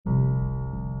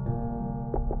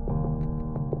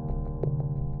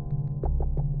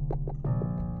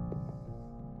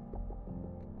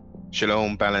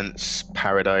Shalom, balance,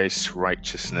 paradise,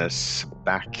 righteousness,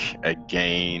 back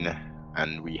again.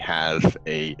 And we have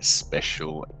a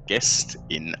special guest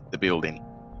in the building.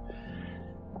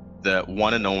 The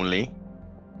one and only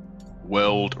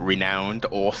world-renowned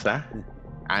author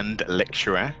and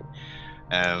lecturer,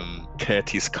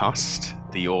 Curtis Cost,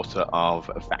 the author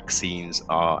of Vaccines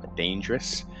Are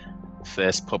Dangerous,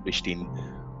 first published in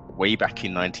way back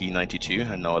in 1992.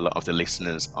 I know a lot of the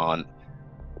listeners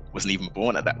wasn't even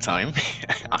born at that time.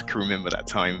 I can remember that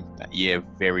year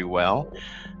very well.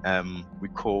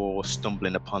 Recall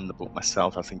stumbling upon the book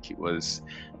myself. I think it was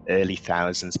early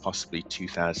thousands, possibly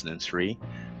 2003.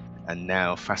 And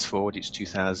now fast forward, it's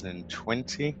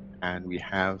 2020, and we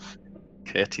have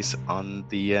Curtis on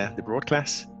the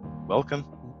broadcast. Welcome.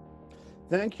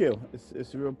 Thank you.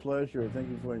 It's a real pleasure. Thank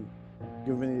you for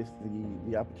giving us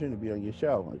the opportunity to be on your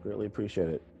show. I greatly appreciate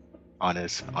it.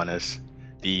 Honors.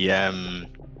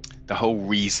 The whole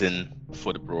reason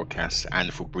for the broadcast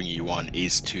and for bringing you on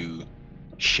is to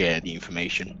share the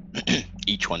information.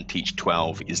 Each one teach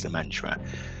 12 is the mantra.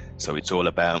 So it's all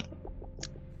about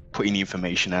putting the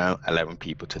information out, allowing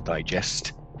people to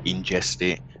digest, ingest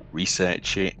it,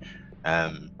 research it,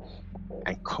 and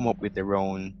come up with their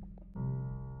own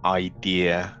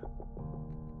idea,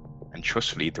 and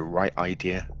trustfully the right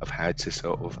idea of how to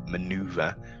sort of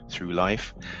maneuver through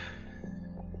life.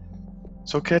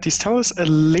 So Curtis, tell us a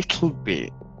little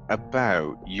bit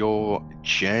about your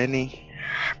journey.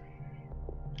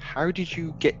 How did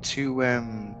you get to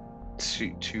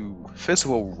first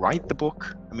of all write the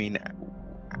book? I mean,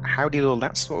 how did all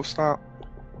that sort of start?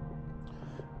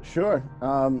 Sure.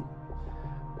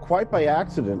 Quite by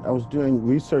accident, I was doing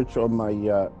research on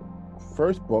my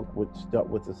first book, which dealt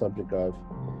with the subject of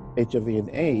HIV and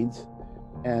AIDS.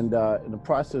 And in the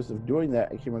process of doing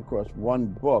that, I came across one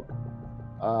book,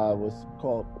 was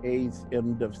called AIDS,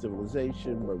 End of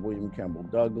Civilization by William Campbell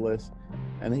Douglas.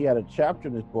 And he had a chapter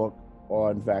in his book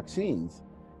on vaccines.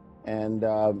 And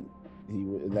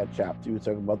in that chapter, he was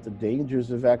talking about the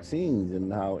dangers of vaccines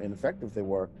and how ineffective they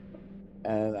were.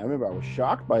 And I remember I was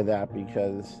shocked by that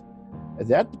because at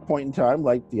that point in time,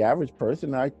 like the average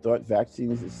person, I thought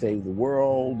vaccines had saved the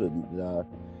world and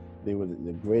they were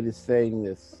the greatest thing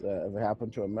that's ever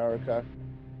happened to America.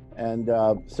 And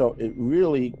so it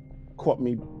really caught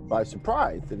me by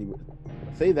surprise that he would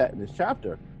say that in his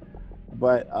chapter.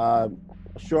 But a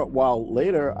short while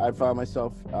later, I found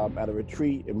myself at a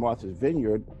retreat in Martha's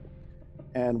Vineyard,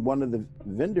 and one of the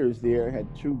vendors there had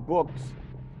two books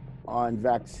on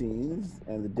vaccines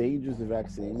and the dangers of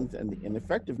vaccines and the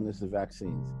ineffectiveness of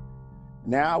vaccines.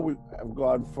 Now we have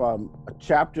gone from a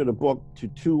chapter of the book to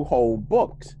two whole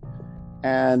books,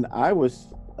 and I was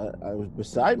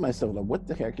beside myself, like, what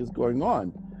the heck is going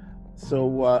on?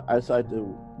 So I decided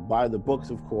to buy the books,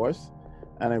 of course,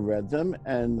 and I read them,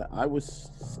 and I was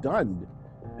stunned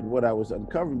in what I was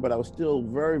uncovering, but I was still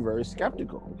very, very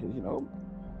skeptical because, you know,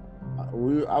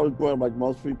 I was brought up like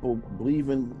most people,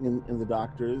 believing in the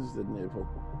doctors, and they were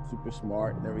super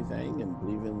smart and everything, and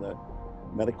believe in the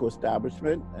medical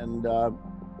establishment. And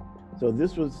so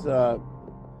this was a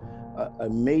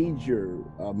major,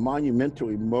 monumental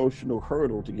emotional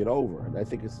hurdle to get over. And I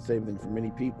think it's the same thing for many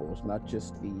people. It's not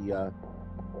just the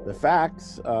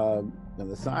facts and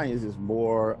the science, is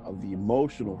more of the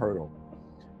emotional hurdle.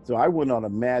 So I went on a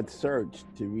mad search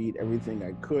to read everything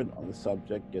I could on the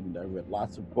subject, and I read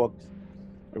lots of books.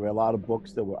 I read a lot of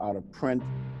books that were out of print.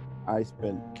 I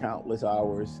spent countless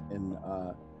hours in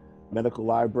medical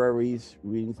libraries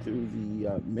reading through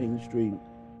the mainstream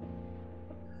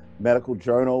medical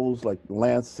journals like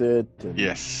Lancet and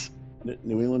Yes,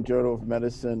 New England Journal of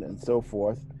Medicine and so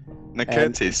forth. Now,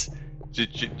 Curtis,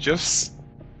 just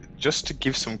to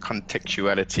give some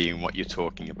contextuality in what you're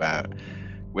talking about,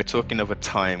 we're talking of a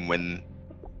time when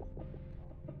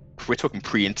we're talking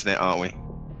pre-internet, aren't we?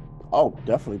 Oh,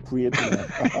 definitely pre-internet.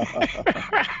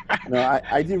 No,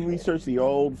 I did research the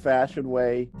old-fashioned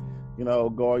way, you know,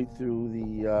 going through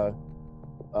the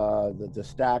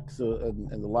stacks and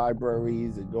the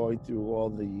libraries, and going through all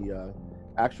the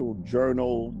actual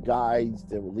journal guides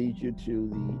that will lead you to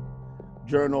the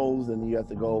journals, and you have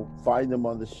to go find them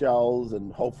on the shelves,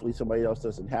 and hopefully somebody else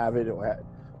doesn't have it, or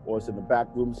it's in the back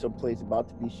room someplace about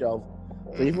to be shelved.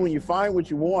 So even when you find what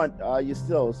you want, it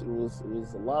was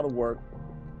a lot of work.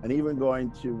 And even going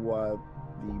to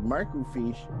the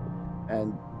microfiche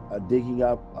and digging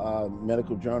up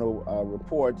medical journal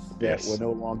reports that were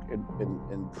no longer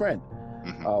in print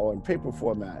or in paper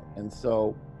format. And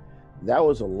so that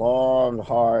was a long,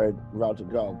 hard route to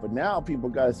go. But now people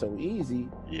got it so easy.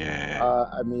 Yeah.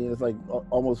 I mean, it's like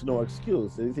almost no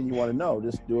excuse. Anything you want to know,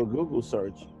 just do a Google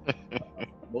search. For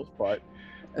the most part.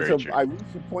 And Very so true. I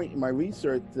reached a point in my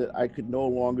research that I could no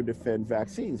longer defend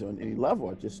vaccines on any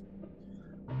level.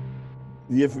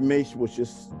 The information was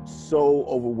just so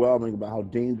overwhelming about how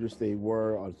dangerous they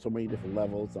were on so many different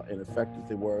levels, how ineffective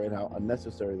they were, and how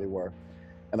unnecessary they were.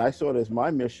 And I saw it as my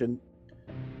mission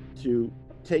to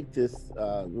take this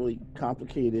really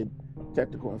complicated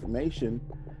technical information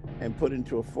and put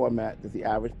into a format that the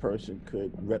average person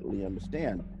could readily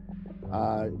understand.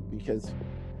 Because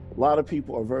a lot of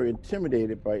people are very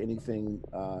intimidated by anything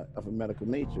of a medical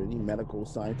nature. Any medical,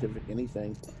 scientific,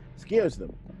 anything scares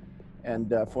them.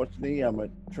 And fortunately, I'm a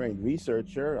trained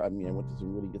researcher. I mean, I went to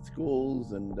some really good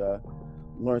schools and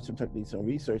learned some techniques on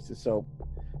research. So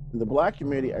in the Black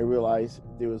community, I realized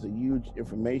there was a huge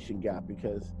information gap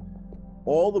because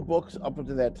all the books up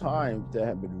until that time that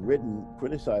have been written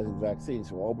criticizing vaccines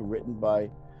have all been written by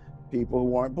people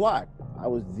who aren't Black. I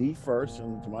was the first,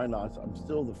 and to my knowledge, I'm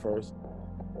still the first,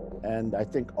 and I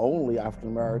think only African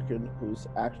American who's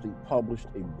actually published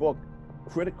a book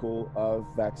critical of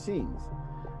vaccines.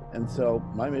 And so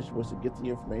my mission was to get the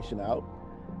information out.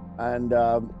 And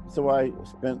so I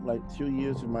spent like 2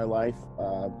 years of my life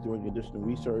doing additional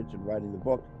research and writing the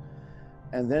book.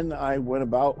 And then I went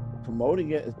about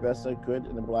promoting it as best I could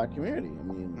in the Black community.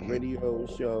 I mean, radio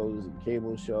shows and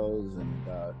cable shows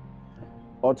and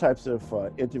all types of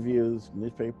interviews,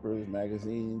 newspapers,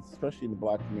 magazines, especially in the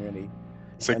Black community.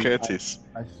 So and Curtis,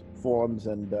 forums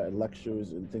and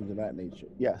lectures and things of that nature.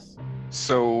 Yes.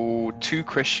 so two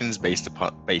questions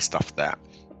based off that.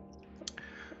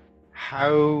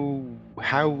 How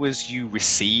was you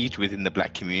received within the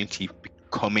Black community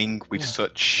coming with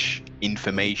such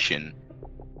information,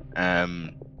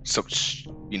 such,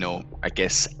 you know, I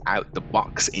guess out the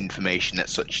box information at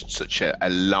such a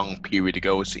long period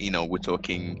ago? So, you know, we're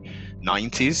talking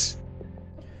 90s.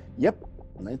 Yep,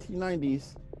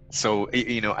 1990s. So,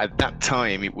 you know, at that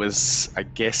time, it was, I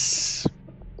guess,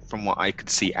 from what I could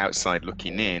see outside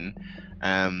looking in,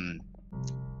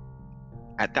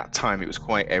 at that time, it was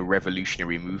quite a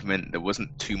revolutionary movement. There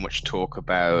wasn't too much talk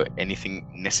about anything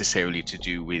necessarily to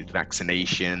do with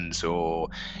vaccinations or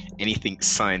anything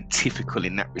scientifical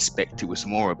in that respect. It was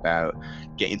more about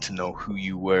getting to know who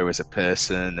you were as a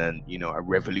person and, you know, a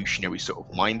revolutionary sort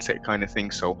of mindset kind of thing.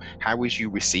 So how was you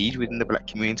received within the Black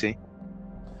community?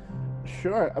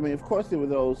 Sure. I mean, of course, there were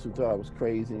those who thought I was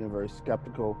crazy and very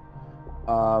skeptical.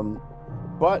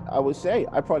 But I would say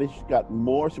I probably got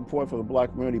more support from the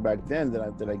Black community back then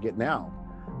than I get now.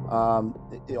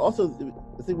 Also,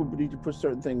 I think we need to put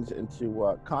certain things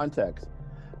into context.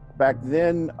 Back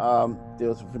then, there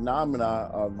was a phenomena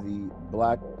of the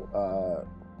Black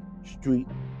street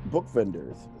book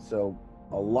vendors. So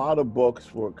a lot of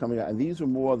books were coming out, and these were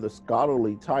more the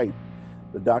scholarly type,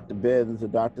 the Dr. Benns, the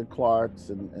Dr. Clarks,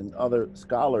 and other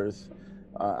scholars,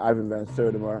 Ivan Van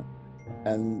Sertima,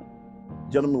 and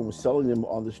gentlemen were selling them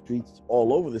on the streets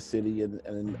all over the city and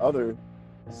in other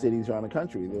cities around the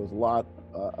country. There was a lot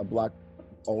of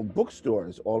Black-owned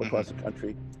bookstores all across the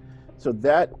country. So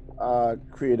that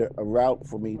created a route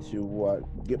for me to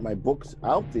get my books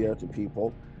out there to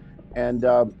people. And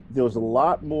there was a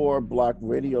lot more Black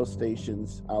radio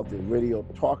stations out there, radio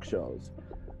talk shows.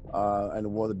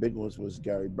 And one of the big ones was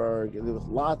Gary Berg, and there was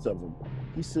lots of them.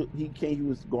 He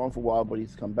was gone for a while, but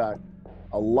he's come back.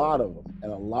 A lot of them,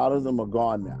 and a lot of them are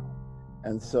gone now.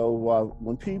 And so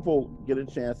when people get a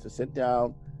chance to sit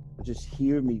down and just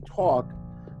hear me talk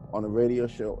on a radio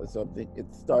show or something,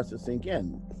 it starts to sink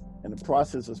in. In the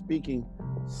process of speaking,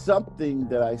 something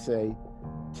that I say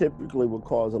typically will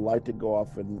cause a light to go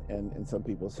off in some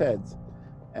people's heads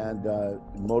and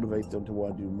motivates them to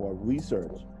want to do more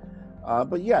research.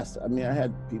 But yes, I mean, I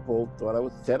had people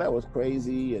said I was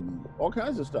crazy and all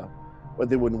kinds of stuff, but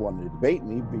they wouldn't want to debate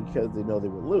me because they know they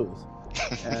would lose.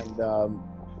 And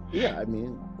yeah, I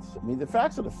mean, the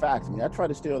facts are the facts. I mean, I try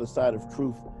to stay on the side of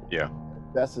truth, as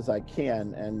best as I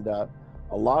can. And a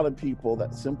lot of people,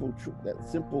 that simple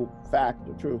fact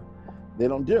or truth, they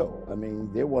don't do. I mean,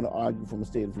 they want to argue from a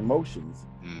state of emotions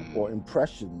or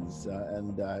impressions,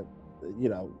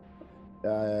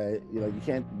 you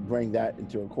can't bring that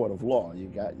into a court of law.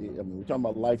 We're talking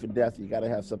about life and death. You got to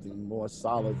have something more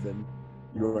solid than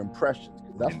your impressions.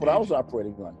 That's what I was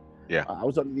operating on. Yeah. I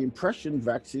was under the impression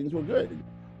vaccines were good.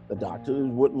 The doctors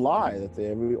wouldn't lie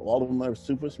that all of them are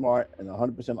super smart and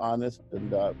 100% honest.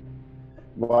 And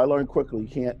well, I learned quickly you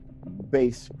can't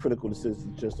base critical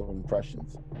decisions just on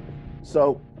impressions.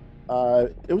 So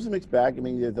it was a mixed bag. I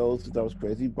mean, there are those that was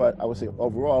crazy, but I would say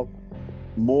overall,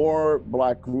 more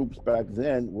Black groups back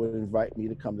then would invite me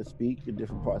to come to speak in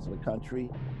different parts of the country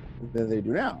than they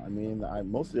do now. I mean,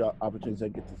 most of the opportunities I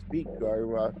get to speak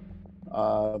are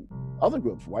uh, other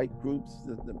groups, white groups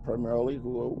primarily,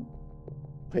 who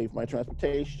pay for my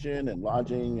transportation and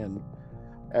lodging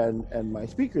and my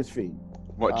speaker's fee.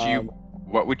 What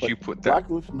would But you put that? black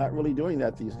groups are not really doing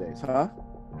that these days, huh?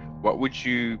 What would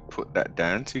you put that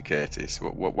down to, Curtis?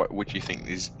 What would you think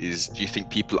is do you think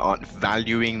people aren't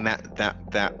valuing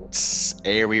that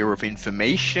area of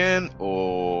information,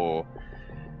 or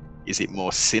is it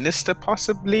more sinister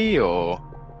possibly, or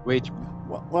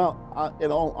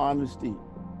in all honesty,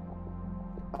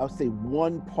 I'll say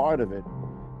one part of it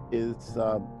is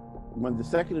when the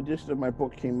second edition of my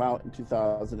book came out in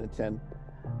 2010.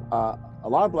 A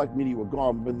lot of black media were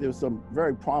gone, but there's some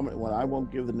very prominent ones. I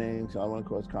won't give the names, I don't want to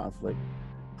cause conflict.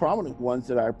 Prominent ones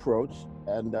that I approached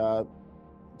and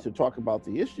to talk about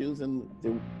the issues, and they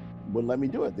wouldn't let me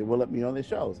do it. They wouldn't let me on their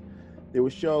shows. There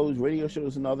were shows, radio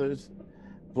shows and others,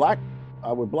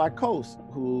 with Black Coast,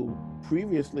 who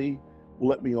previously would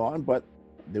let me on, but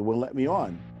they wouldn't let me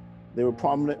on. There were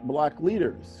prominent black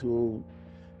leaders who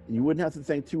you wouldn't have to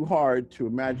think too hard to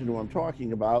imagine who I'm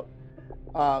talking about,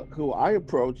 who I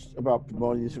approached about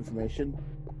promoting this information,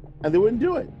 and they wouldn't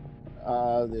do it.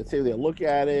 They'd say they'll look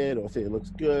at it or say it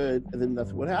looks good, and then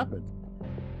that's what happened.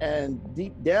 And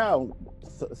deep down,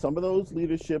 some of those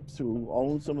leaderships who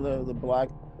own some of the black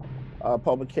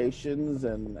publications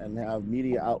and have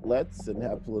media outlets and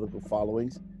have political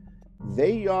followings,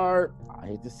 they are, I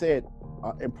hate to say it,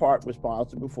 in part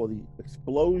responsible for the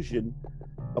explosion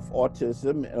of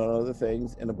autism and other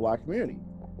things in the black community.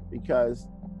 Because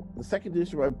the second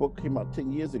edition of my book came out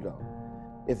 10 years ago.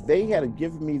 If they had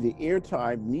given me the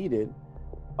airtime needed,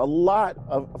 a lot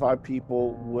of our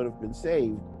people would have been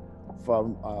saved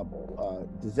from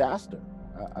disaster.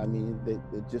 I mean, they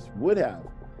just would have.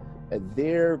 And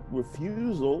their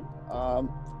refusal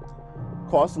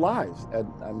cost lives. And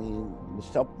I mean,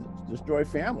 it's helped destroy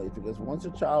families, because once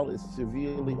a child is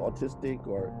severely autistic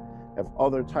or have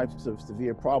other types of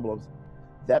severe problems,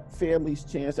 that family's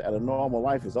chance at a normal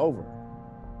life is over.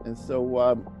 And so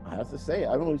I have to say,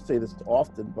 I don't always say this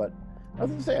often, but I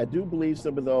have to say, I do believe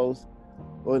some of those,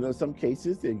 well, in some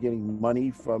cases, they're getting money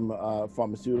from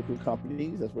pharmaceutical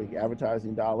companies. That's where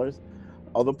advertising dollars.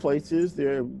 Other places,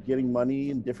 they're getting money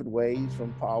in different ways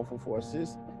from powerful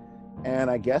forces. And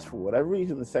I guess for whatever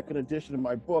reason, the second edition of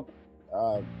my book,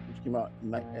 which came out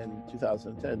in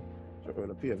 2010, short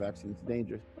appear, Vaccines are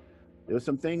Dangerous, there were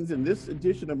some things in this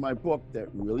edition of my book that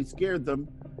really scared them,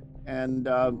 and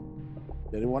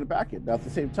they didn't want to back it. Now, at the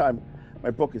same time,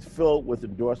 my book is filled with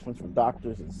endorsements from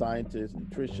doctors and scientists,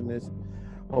 nutritionists,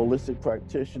 holistic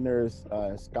practitioners,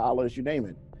 scholars, you name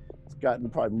it. It's gotten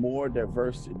probably more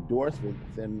diverse endorsement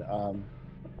than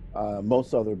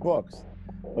most other books.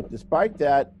 But despite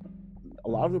that, a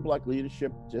lot of the black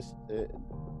leadership just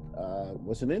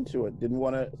wasn't into it, didn't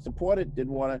want to support it,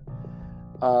 didn't want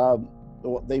to,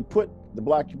 they put the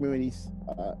black community's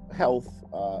health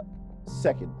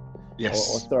second.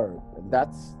 Yes. Or third, and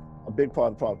that's a big part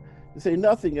of the problem. To say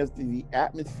nothing as the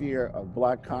atmosphere of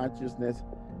black consciousness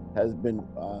has been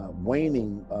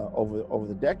waning over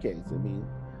the decades. I mean,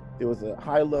 there was a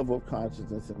high level of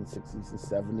consciousness in the 60s and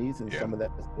 70s, and some of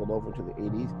that spilled over to the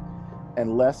 80s,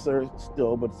 and lesser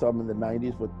still, but some in the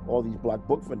 90s with all these black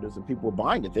book vendors, and people were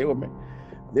buying it. They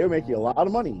were making a lot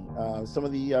of money. Some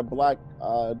of the black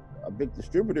big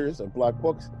distributors of black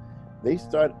books, they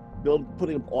started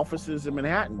putting up offices in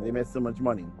Manhattan. They made so much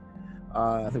money.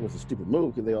 I think it was a stupid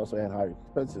move because they also had higher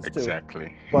expenses too.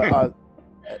 Exactly. But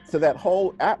so that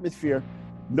whole atmosphere,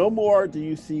 no more do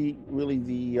you see really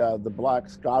the black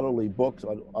scholarly books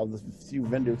of the few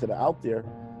vendors that are out there.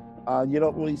 You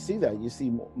don't really see that. You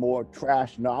see more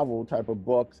trash novel type of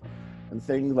books and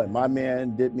things like My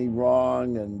Man Did Me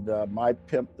Wrong and My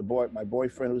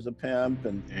Boyfriend Who's a Pimp,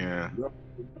 and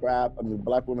crap. I mean,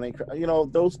 Black Women Ain't Crap. You know,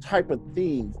 those type of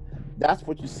themes. That's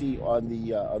what you see on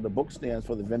the book stands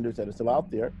for the vendors that are still out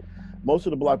there. Most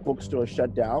of the black bookstores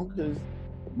shut down because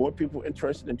more people are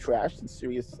interested in trash than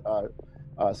serious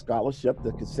scholarship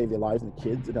that could save their lives and the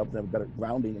kids and help them have better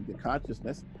grounding in their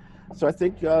consciousness. So I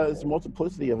think it's a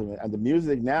multiplicity of them. And the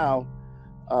music now,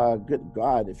 good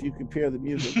God, if you compare the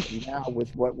music now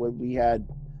with what we had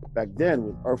back then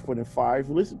with Earth, Wind, and Fire, if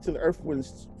you listen to the Earth, Wind,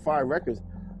 and Fire records,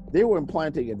 they were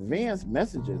implanting advanced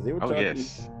messages. They were talking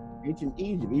ancient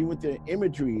Egypt, even with the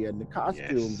imagery and the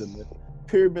costumes and the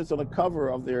pyramids on the cover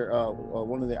of their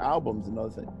one of their albums and other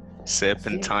things.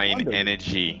 Serpentine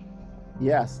energy.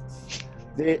 Yes.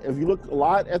 If you look a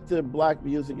lot at the black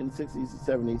music in the 60s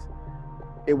and 70s,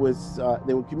 it was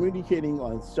they were communicating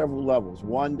on several levels.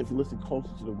 One, if you listen closer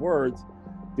to the words,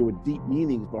 there were deep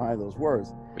meanings behind those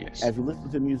words. Yes. And if you listen to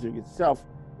the music itself,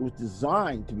 it was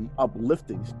designed to be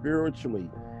uplifting spiritually.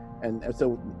 And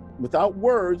so without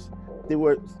words, they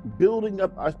were building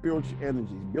up our spiritual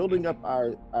energies, building up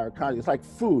our consciousness. It's like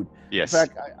food. Yes. In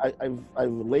fact,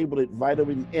 I've labeled it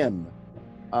vitamin M.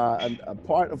 And a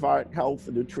part of our health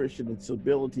and nutrition and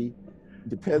stability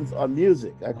depends on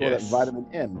music. I call that vitamin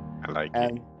M. I like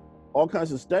and it. all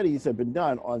kinds of studies have been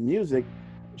done on music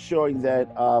showing that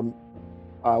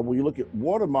when you look at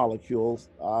water molecules,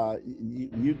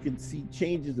 you can see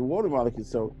changes in water molecules.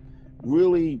 So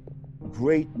really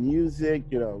great music,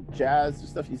 jazz and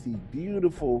stuff, you see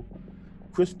beautiful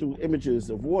crystal images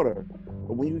of water.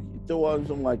 But when you throw on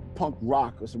something like punk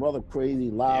rock or some other crazy,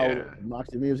 loud,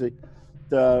 obnoxious music,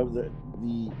 the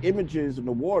images in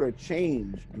the water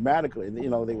change dramatically. They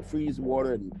will freeze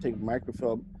water and take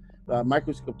microscope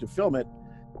to film it.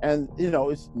 And,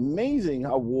 it's amazing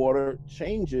how water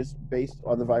changes based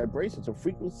on the vibration. So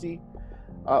frequency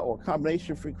or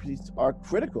combination frequencies are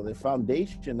critical. They're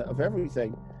foundation of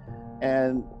everything.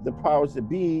 And the powers that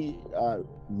be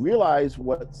realize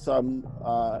what some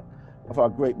of our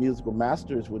great musical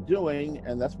masters were doing,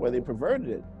 and that's why they perverted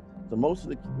it. So most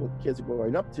of what kids are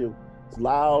growing up to, it's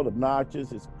loud,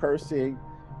 obnoxious, it's cursing,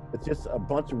 it's just a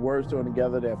bunch of words thrown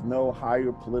together that have no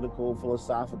higher political,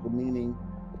 philosophical meaning,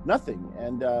 nothing.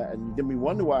 And then we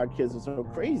wonder why our kids are so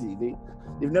crazy.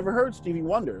 They've never heard Stevie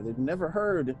Wonder. They've never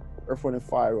heard Earth, Wind &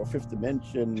 Fire or Fifth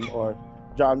Dimension or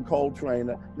John Coltrane.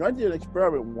 I did an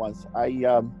experiment once.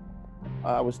 I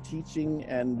was teaching,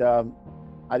 and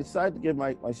I decided to give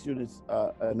my students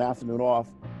an afternoon off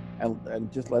and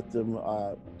just let them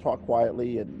talk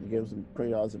quietly and give them some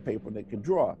crayons and paper they could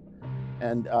draw.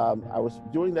 And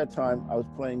during that time, I was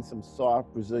playing some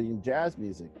soft Brazilian jazz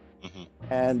music. Mm-hmm.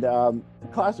 And the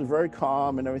class was very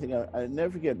calm and everything. I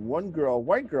never forget one girl,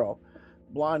 white girl,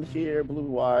 blonde hair,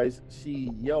 blue eyes,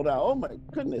 she yelled out, "Oh my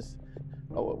goodness,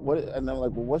 what?" And I'm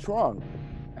like, "Well, what's wrong?"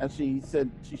 And she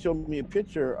showed me a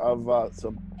picture of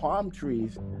some palm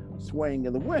trees swaying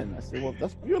in the wind. I said, "Well,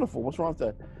 that's beautiful. What's wrong with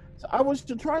that?" So I was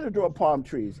trying to draw palm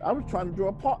trees. I was trying to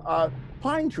draw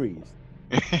pine trees.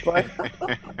 But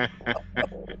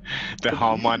the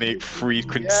harmonic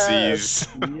frequencies.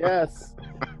 Yes.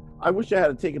 I wish I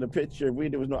had taken a picture.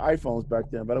 There was no iPhones back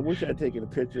then, but I wish I had taken a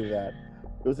picture of that.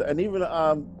 It was, and even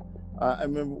I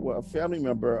remember a family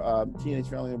member, teenage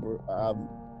family member.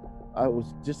 I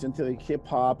was just into like hip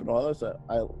hop and all that. So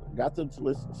I got them to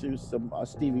listen to some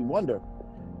Stevie Wonder.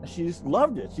 She just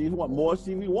loved it. She just want more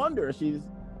Stevie Wonder. She's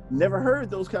never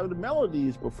heard those kind of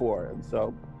melodies before, and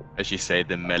so. As you say,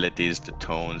 the melodies, the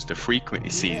tones, the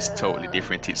frequency is totally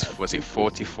different. Was it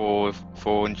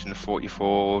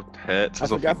 444 hertz? I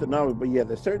forgot the number, but yeah,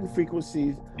 there's certain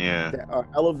frequencies that are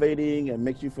elevating and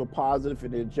make you feel positive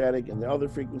and energetic, and the other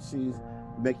frequencies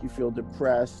make you feel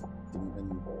depressed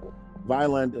and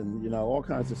violent and all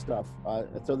kinds of stuff.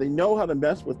 So they know how to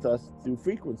mess with us through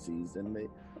frequencies, and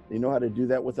they know how to do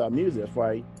that with our music. That's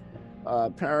why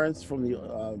parents from the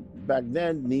back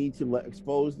then need to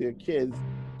expose their kids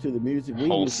to the music we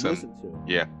used to listen to.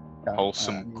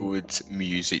 Wholesome, good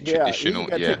music, traditional. You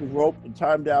got to take a rope and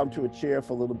tie them down to a chair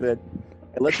for a little bit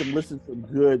and let them listen to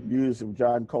good music from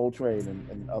John Coltrane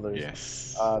and others.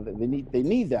 Yes. They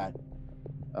need that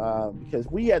because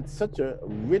we had such a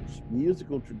rich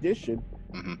musical tradition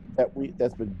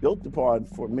that's been built upon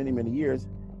for many, many years,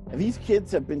 and these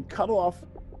kids have been cut off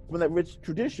from that rich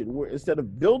tradition. Where instead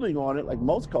of building on it like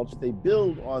most cultures, they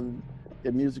build on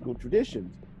their musical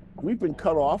traditions. We've been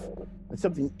cut off, and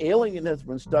something alien has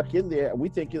been stuck in there,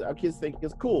 and our kids think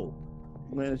it's cool,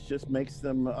 when it just makes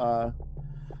them not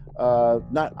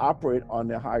operate on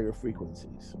their higher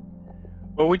frequencies.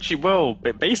 Well,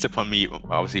 based upon me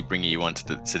obviously bringing you on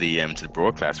to the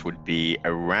broadcast, would be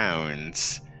around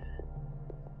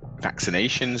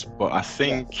vaccinations. But I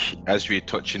think, as we're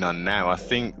touching on now, I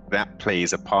think that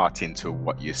plays a part into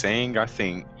what you're saying. I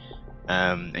think,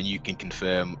 and you can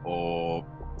confirm or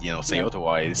say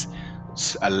otherwise,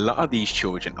 a lot of these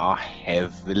children are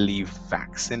heavily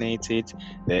vaccinated.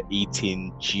 They're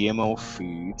eating GMO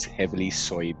foods, heavily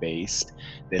soy-based.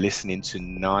 They're listening to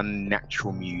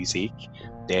non-natural music.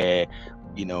 They're,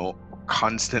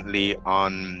 constantly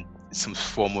on some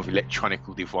form of electronic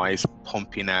device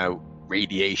pumping out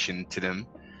radiation to them.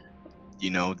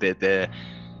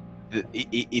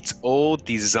 It's all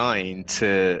designed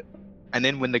to. And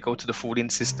then when they go to the fooling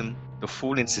system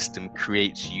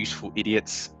creates useful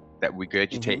idiots that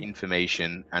regurgitate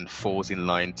information and falls in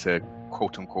line to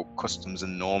quote unquote customs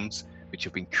and norms which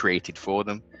have been created for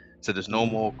them. So there's no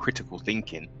more critical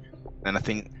thinking. And I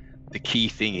think the key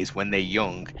thing is when they're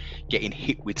young, getting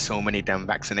hit with so many damn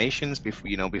vaccinations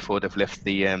before they've left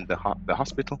the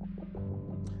hospital.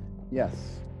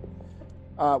 Yes.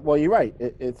 Well, you're right.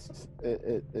 It's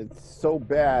so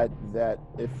bad that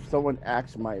if someone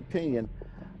asks my opinion,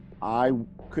 I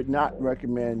could not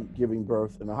recommend giving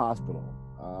birth in a hospital,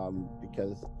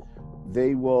 because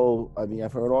they will. I mean,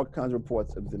 I've heard all kinds of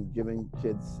reports of them giving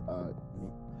kids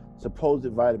supposed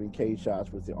vitamin K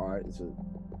shots, which they aren't. It's a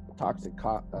toxic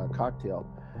cocktail,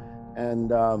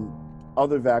 and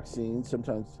other vaccines.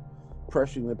 Sometimes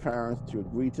pressuring the parents to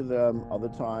agree to them. Other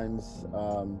times,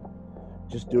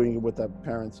 just doing it with the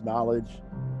parents' knowledge.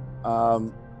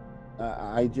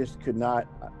 I just could not,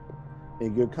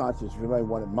 in good conscience, if anybody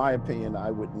wanted my opinion, I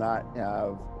would not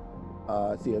have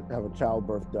have a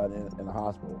childbirth done in a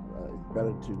hospital. It's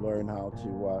better to learn how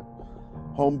to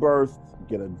home birth,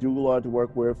 get a doula to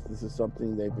work with. This is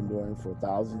something they've been doing for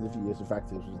thousands of years. In fact,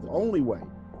 this was the only way.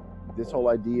 This whole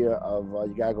idea of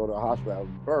you gotta go to a hospital to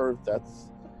have birth,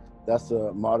 that's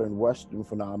a modern Western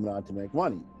phenomenon to make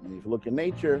money. I mean, if you look at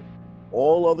nature,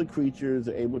 all other creatures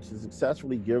are able to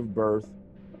successfully give birth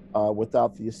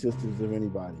without the assistance of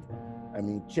anybody. I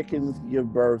mean, chickens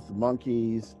give birth,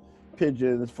 monkeys,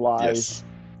 pigeons, flies. Yes.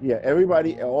 Yeah,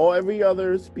 every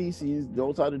other species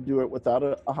knows how to do it without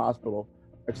a hospital,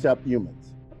 except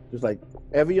humans. Just like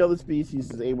every other species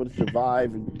is able to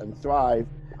survive and thrive,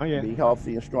 Oh yeah. and be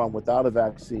healthy and strong without a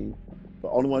vaccine. The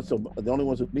only ones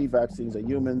who need vaccines are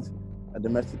humans and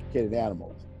domesticated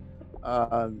animals.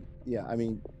 Yeah, I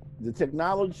mean, the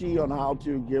technology on how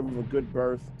to give a good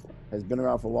birth has been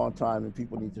around for a long time, and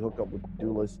people need to hook up with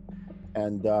doulas.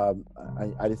 And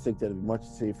I just think that it'd be much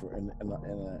safer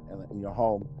in your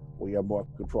home where you have more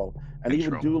control. And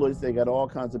even doulas, they got all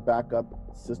kinds of backup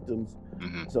systems,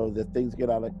 so that things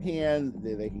get out of hand,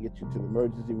 they can get you to the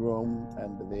emergency room,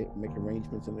 and they make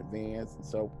arrangements in advance. And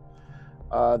so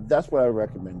that's what I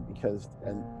recommend, because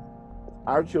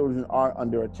our children are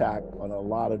under attack on a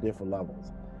lot of different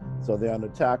levels. So they're under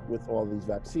attack with all these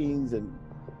vaccines, and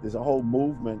there's a whole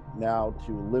movement now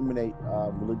to eliminate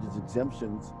religious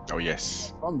exemptions. Oh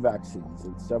yes. From vaccines,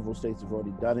 and several states have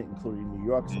already done it, including New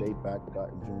York State back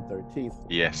in June 13th.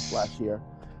 Yes. Last year,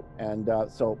 and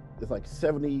so there's like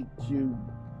 72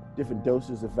 different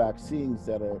doses of vaccines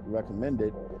that are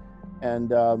recommended, and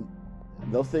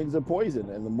those things are poison.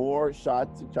 And the more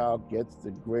shots a child gets,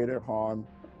 the greater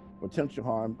potential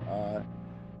harm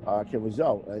can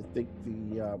result. I think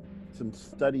some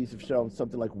studies have shown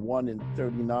something like 1 in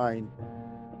 39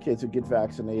 kids who get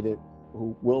vaccinated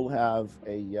who will have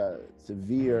a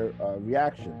severe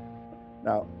reaction.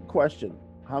 Now, question,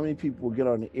 how many people will get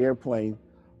on an airplane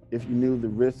if you knew the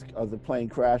risk of the plane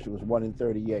crash was 1 in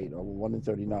 38 or 1 in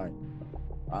 39?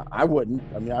 I wouldn't.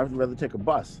 I mean, I would rather take a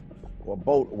bus or a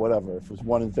boat or whatever if it was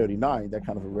 1 in 39, that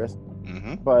kind of a risk.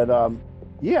 But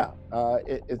yeah,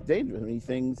 it's dangerous.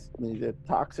 They're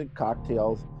toxic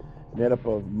cocktails made up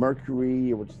of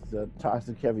mercury, which is a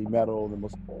toxic heavy metal, the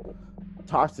most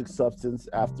toxic substance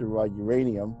after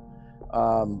uranium,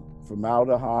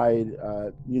 formaldehyde,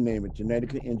 you name it,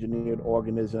 genetically engineered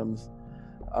organisms,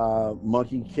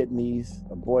 monkey kidneys,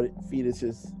 aborted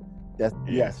fetuses,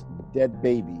 yes, dead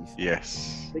babies.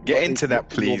 Yes. Get into that,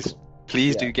 please.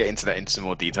 Please do get into that into some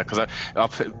more detail,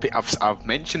 because I've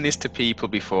mentioned this to people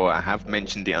before. I have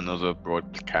mentioned it on other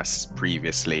broadcasts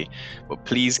previously, but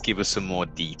please give us some more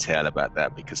detail about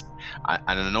that, because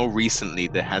I know recently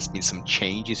there has been some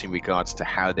changes in regards to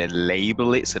how they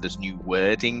label it. So there's new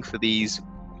wording for these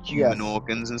human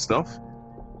organs and stuff.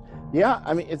 Yeah,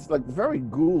 I mean, it's like very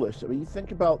ghoulish. I mean, you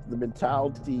think about the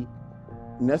mentality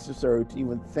necessary to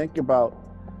even think about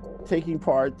taking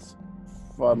parts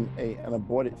from an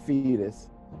aborted fetus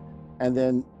and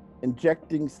then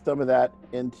injecting some of that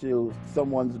into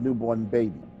someone's newborn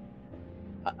baby.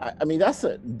 I mean, that's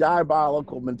a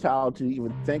diabolical mentality to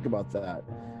even think about that.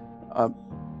 I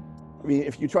mean,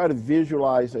 if you try to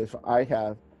visualize, if I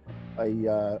have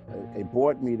a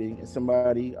board meeting and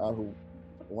somebody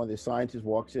one of the scientists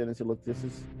walks in and says, look, this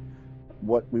is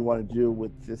what we want to do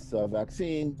with this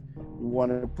vaccine. We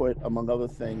want to put, among other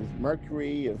things,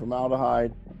 mercury and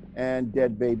formaldehyde and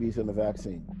dead babies in the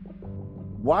vaccine.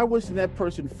 Why wasn't that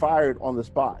person fired on the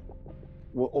spot?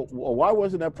 Or why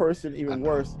wasn't that person, even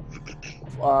worse,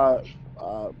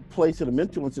 placed in a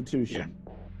mental institution?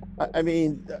 Yeah. I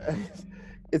mean,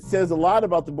 it says a lot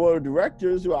about the board of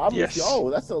directors who obviously,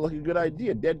 that sounds like a good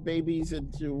idea. Dead babies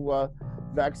into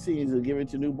vaccines and give it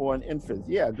to newborn infants.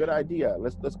 Yeah, good idea.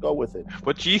 Let's go with it.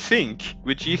 What do you think?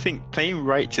 Would you think playing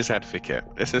righteous advocate?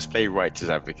 Let's just play righteous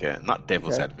advocate, not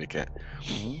devil's advocate.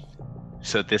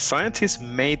 So the scientists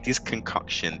made this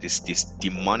concoction, this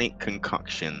demonic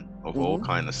concoction of all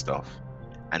kind of stuff.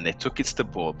 and they took it to the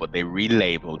board, but they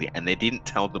relabeled it and they didn't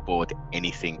tell the board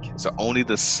anything. So only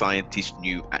the scientists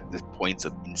knew at the point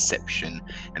of inception,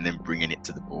 and then bringing it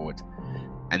to the board.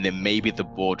 And then maybe the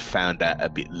board found out a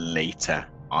bit later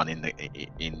on in the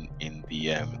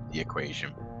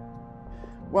equation.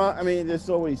 Well, I mean, there's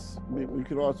always, we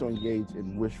could also engage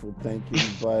in wishful thinking,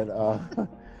 but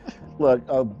look,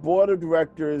 a board of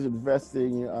directors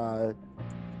investing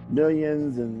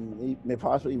millions and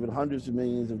possibly even hundreds of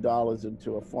millions of dollars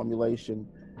into a formulation,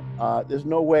 there's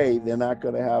no way they're not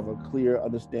going to have a clear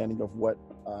understanding of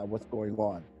what's going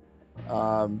on.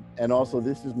 And also,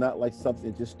 this is not like something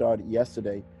that just started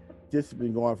yesterday. This has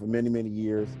been going on for many, many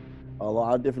years. A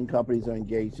lot of different companies are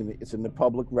engaged in it. It's in the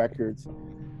public records.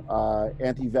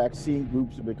 Anti-vaccine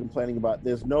groups have been complaining about.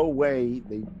 There's no way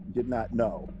they did not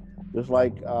know. Just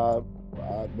like a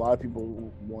lot of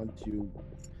people want to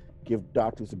give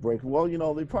doctors a break. Well,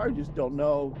 they probably just don't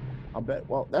know. I bet.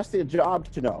 Well, that's their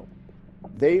job to know.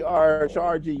 They are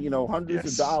charging,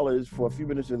 hundreds of dollars for a few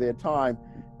minutes of their time,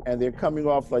 and they're coming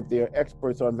off like they're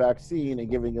experts on vaccine and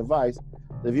giving advice.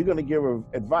 If you're going to give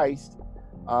advice,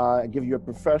 give you a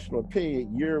professional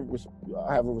opinion, you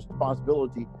have a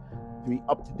responsibility to be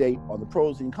up to date on the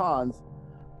pros and cons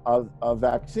of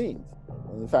vaccines.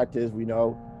 And the fact is, we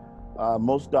know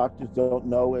most doctors don't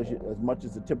know as much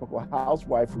as the typical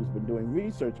housewife who's been doing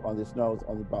research on this knows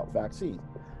about vaccines.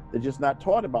 They're just not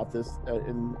taught about this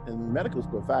in medical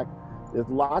school. In fact, there's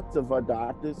lots of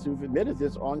doctors who've admitted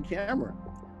this on camera.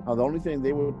 The only thing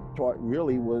they were taught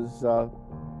really was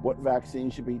what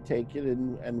vaccines should be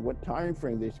taken and what time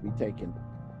frame they should be taken.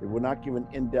 They were not given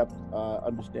in-depth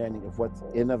understanding of what's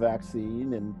in a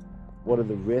vaccine and what are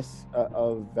the risks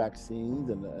of vaccines,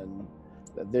 and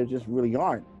there just really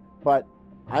aren't. But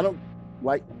I don't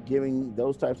like giving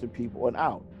those types of people an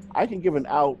out. I can give an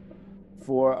out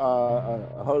for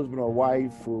a husband or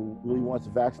wife who really wants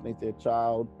to vaccinate their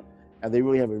child and they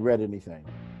really haven't read anything.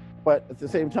 But at the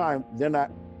same time, they're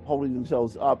not holding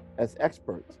themselves up as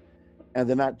experts, and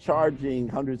they're not charging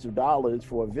hundreds of dollars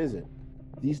for a visit.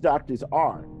 These doctors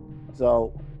are.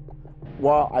 So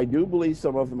while I do believe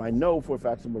some of them, I know for a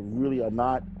fact some of them really are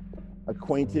not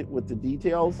acquainted with the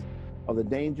details of the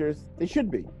dangers, they should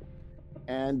be.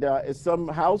 And if some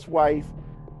housewife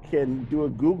can do a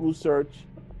Google search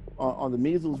on the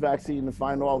measles vaccine and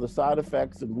find all the side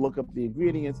effects and look up the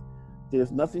ingredients,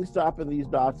 there's nothing stopping these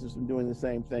doctors from doing the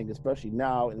same thing, especially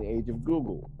now in the age of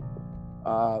Google.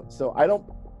 So I don't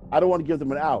want to give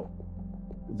them an out.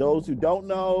 Those who don't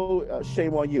know,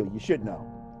 shame on you. You should know.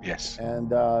 Yes. And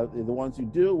the ones who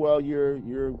do, well, you're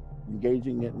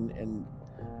engaging in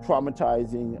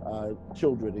traumatizing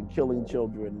children and killing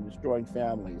children and destroying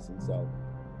families. And so,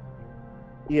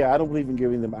 yeah, I don't believe in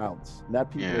giving them outs. Not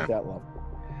people at that level.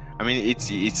 I mean, it's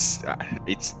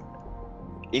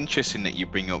interesting that you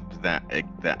bring up that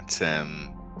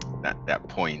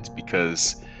point,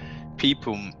 because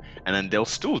people, and then they'll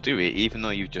still do it even though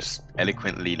you've just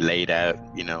eloquently laid out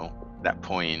that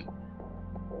point,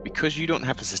 because you don't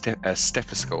have a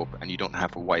stethoscope and you don't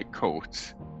have a white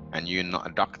coat and you're not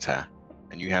a doctor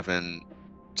and you haven't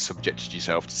subjected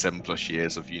yourself to 7+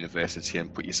 years of university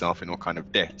and put yourself in all kind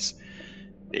of debts.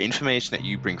 The information that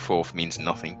you bring forth means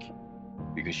nothing,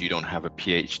 because you don't have a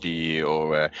PhD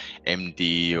or a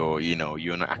MD, or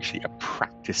you're not actually a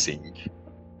practicing,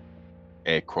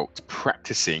 air quotes,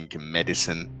 practicing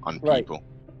medicine on people.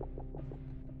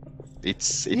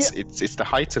 It's the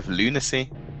height of lunacy.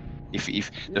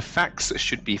 If the facts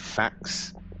should be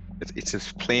facts, it's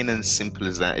as plain and simple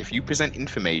as that. If you present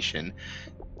information,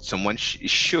 someone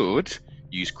should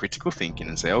use critical thinking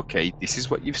and say, okay, this is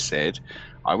what you've said.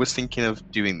 I was thinking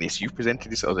of doing this. You've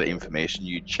presented this other information.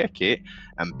 You check it,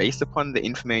 and based upon the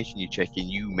information you check in,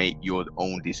 you make your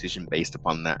own decision based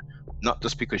upon that. Not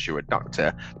just because you're a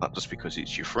doctor, not just because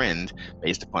it's your friend,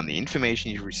 based upon the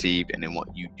information you've received and then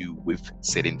what you do with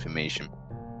said information.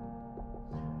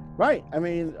 Right. I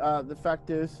mean, the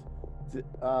fact is, there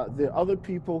are other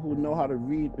people who know how to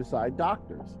read beside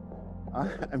doctors.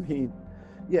 I mean,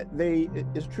 yeah,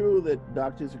 it's true that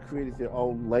doctors have created their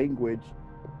own language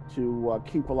to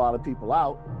keep a lot of people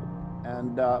out,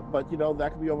 and but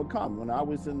that can be overcome. When I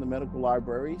was in the medical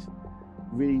libraries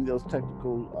reading those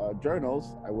technical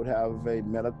journals, I would have a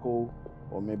medical,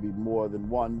 or maybe more than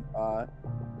one,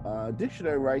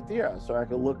 dictionary right there, so I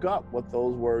could look up what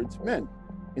those words meant.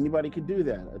 Anybody could do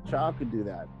that. A child could do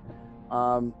that.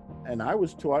 And I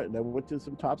was taught, and I went to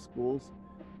some top schools,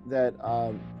 that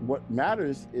what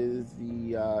matters is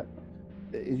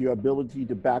is your ability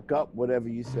to back up whatever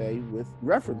you say with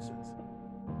references.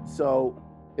 So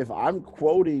if I'm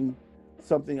quoting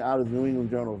something out of the New England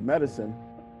Journal of Medicine,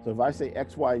 So if I say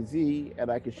XYZ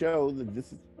and I can show that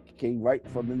this came right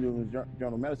from the New England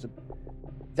Journal of Medicine,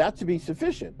 that should be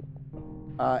sufficient.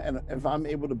 And if I'm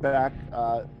able to back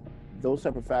those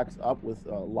type of facts up with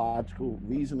logical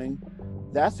reasoning,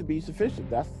 that should be sufficient.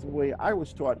 That's the way I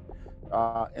was taught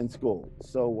in school.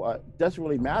 So it doesn't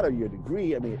really matter your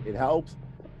degree. I mean, it helps.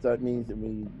 So it means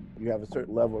you have a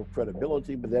certain level of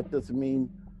credibility, but that doesn't mean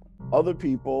other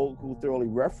people who thoroughly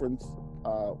reference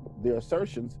their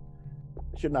assertions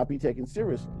should not be taken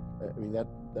seriously. I mean,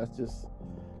 that's just,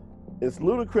 it's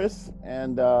ludicrous.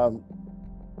 And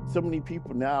so many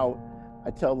people now, I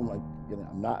tell them, like,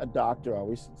 I'm not a doctor.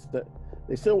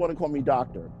 They still want to call me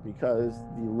doctor because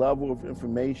the level of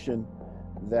information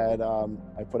that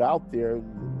I put out there,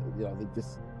 they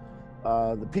just,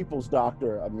 the people's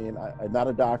doctor. I mean, I'm not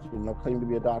a doctor, no claim to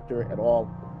be a doctor at all,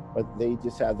 but they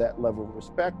just have that level of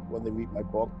respect when they read my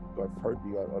book or have heard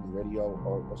me on radio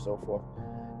or so forth.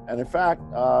 And in fact,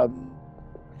 I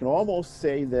can almost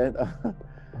say that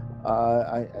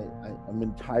I'm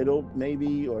entitled,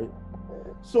 maybe, or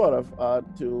sort of,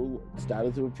 to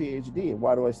status of a PhD. And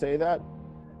why do I say that?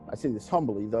 I say this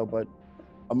humbly, though, but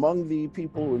among the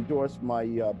people who endorsed my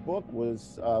book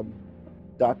was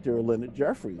Dr. Leonard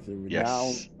Jeffries, a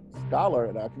renowned scholar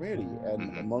in our community.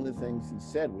 And among the things he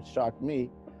said, which shocked me,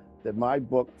 that my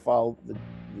book followed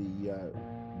the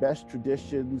best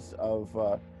traditions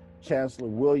of Chancellor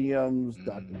Williams,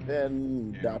 Dr.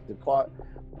 Benn, Dr. Clark.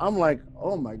 I'm like,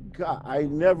 oh my God, I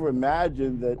never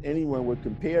imagined that anyone would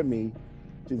compare me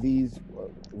to these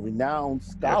renowned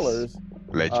scholars.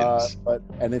 Legends.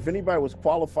 And if anybody was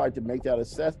qualified to make that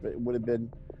assessment, it would have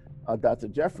been Dr.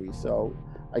 Jeffries. So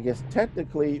I guess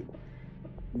technically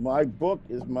my book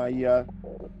is my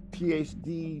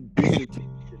PhD dissertation.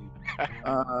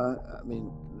 I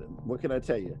mean, what can I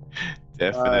tell you?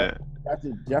 Definitely.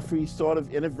 Dr. Jeffries sort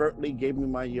of inadvertently gave me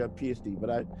my PhD,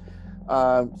 but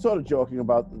I'm sort of joking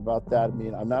about that. I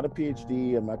mean, I'm not a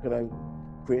PhD. I'm not going to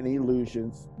create any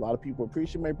illusions. A lot of people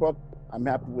appreciate my book. I'm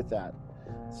happy with that.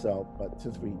 So, but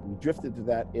since we drifted to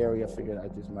that area, I figured I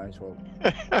just might as well.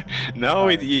 No,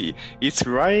 it's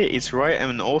right. It's right.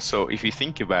 And also, if you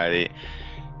think about it,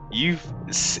 you've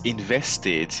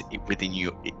invested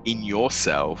in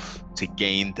yourself to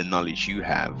gain the knowledge you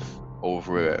have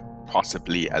over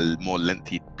possibly a more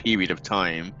lengthy period of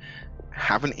time,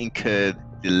 haven't incurred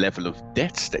the level of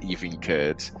debts that you've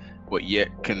incurred, but yet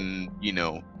can,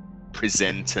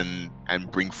 present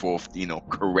and bring forth,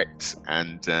 correct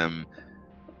and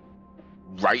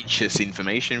righteous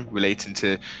information relating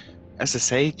to, as I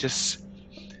say, just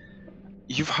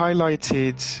you've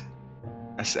highlighted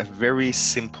as a very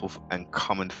simple and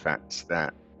common fact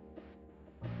that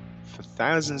for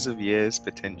thousands of years,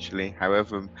 potentially,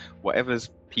 whatever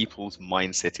people's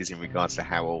mindset is in regards to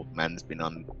how old man's been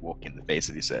on walking the face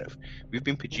of this earth, we've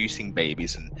been producing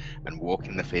babies and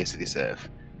walking the face of this earth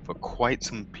for quite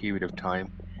some period of time.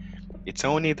 It's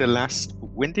only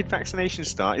when did vaccination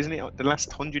start? Isn't it the last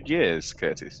 100 years,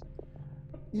 Curtis?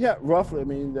 Yeah, roughly. I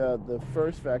mean, the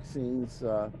first vaccines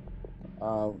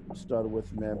started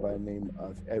with a man by the name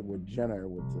of Edward Jenner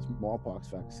with the smallpox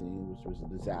vaccine, which was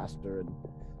a disaster and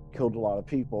killed a lot of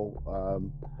people.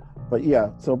 But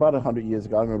yeah, so about 100 years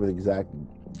ago, I remember the exact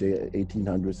day,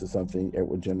 1800s or something,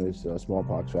 Edward Jenner's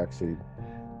smallpox vaccine.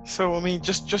 So, I mean,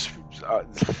 just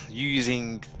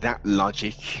using that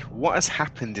logic, what has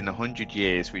happened in 100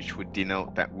 years which would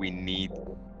denote that we need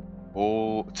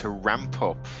all to ramp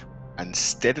up and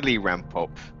steadily ramp up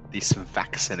this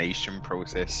vaccination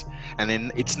process? And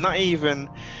then it's not even,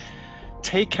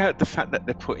 take out the fact that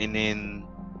they're putting in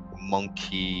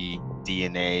monkey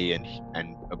DNA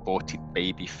and aborted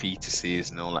baby fetuses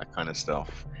and all that kind of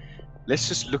stuff. Let's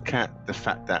just look at the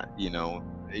fact that,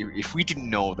 if we didn't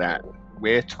know that,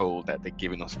 we're told that they're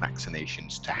giving us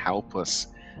vaccinations to help us,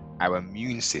 our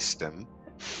immune system,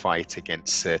 fight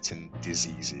against certain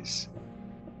diseases.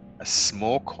 A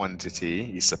small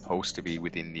quantity is supposed to be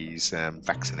within these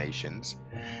vaccinations,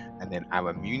 and then our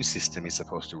immune system is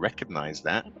supposed to recognize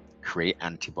that, create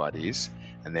antibodies,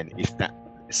 and then if that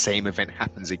same event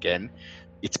happens again,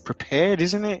 it's prepared,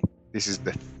 isn't it? This is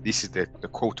the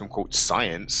quote unquote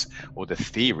science or the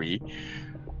theory.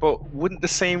 But wouldn't the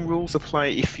same rules apply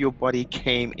if your body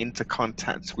came into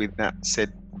contact with that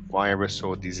said virus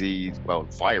or disease? Well,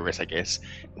 virus, I guess.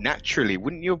 Naturally,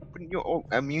 wouldn't your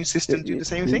immune system do the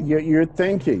same thing? You're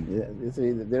thinking. You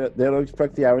see, they don't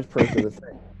expect the average person to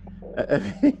think. I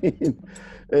mean,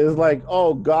 it's like,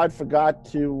 oh, God forgot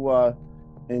to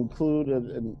include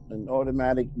an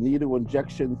automatic needle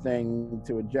injection thing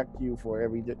to inject you for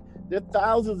every day. There are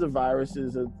thousands of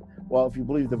viruses, well, if you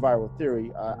believe the viral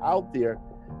theory, out there.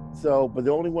 So, but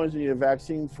the only ones you need a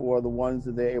vaccine for are the ones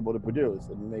that they're able to produce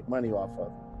and make money off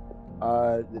of.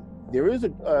 There is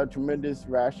a tremendous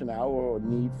rationale or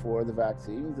need for the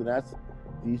vaccines, and that's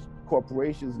these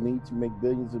corporations need to make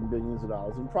billions and billions of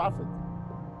dollars in profit.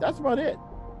 That's about it.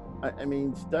 I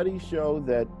mean, studies show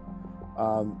that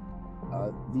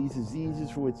these diseases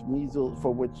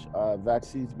for which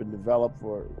vaccines have been developed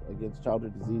for against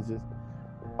childhood diseases,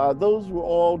 those were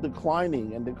all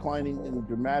declining in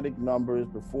dramatic numbers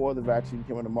before the vaccine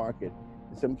came on the market.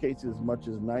 In some cases, as much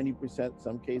as 90%,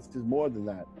 some cases more than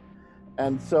that.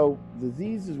 And so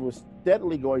diseases were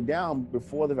steadily going down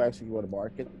before the vaccine came on the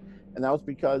market. And that was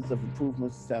because of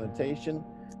improvements in sanitation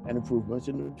and improvements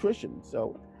in nutrition.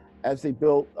 So as they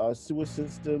built sewer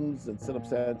systems and set up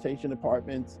sanitation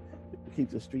departments to keep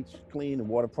the streets clean and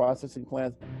water processing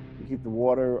plants to keep the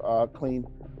water clean,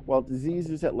 well,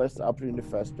 diseases had less opportunity to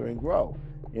fester and grow.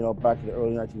 You know, back in the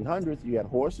early 1900s, you had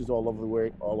horses all over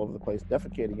the place,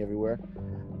 defecating everywhere.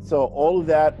 So all of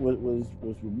that was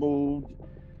removed,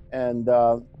 and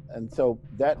so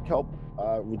that helped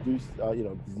reduce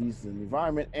diseases in the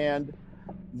environment. And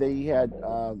they had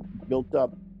built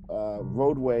up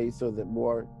roadways so that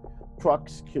more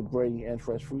trucks could bring in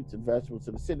fresh fruits and vegetables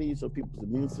to the city, so people's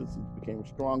immune systems became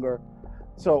stronger.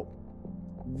 So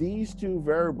these two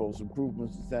variables,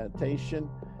 improvements in sanitation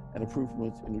and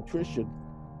improvements in nutrition,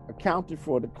 accounted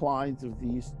for declines of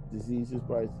these diseases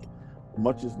by as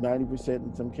much as 90%,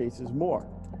 in some cases more.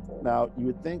 Now, you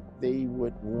would think they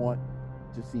would want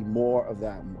to see more of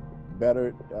that,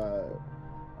 better,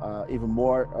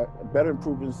 better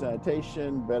improvements in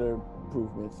sanitation, better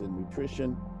improvements in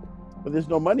nutrition, but there's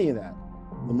no money in that.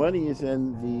 The money is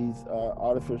in these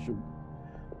artificial,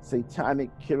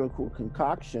 satanic chemical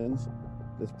concoctions.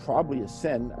 There's probably a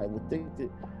sin. I would think that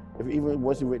if even it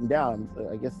wasn't written down,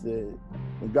 I guess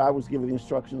when God was giving the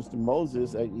instructions to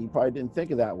Moses, he probably didn't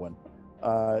think of that one.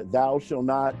 Thou shalt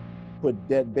not put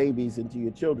dead babies into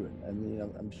your children. I mean,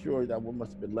 I'm sure that one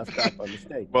must have been left out by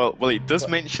mistake. Well, it does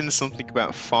mention something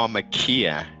about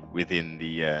pharmakia within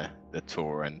the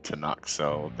Torah and Tanakh,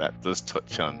 so that does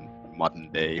touch on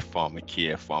modern day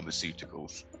pharmakia,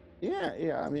 pharmaceuticals.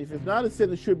 Yeah. I mean, if it's not a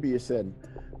sin, it should be a sin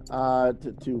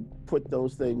to put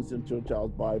those things into a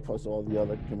child's body, plus all the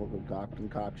other chemical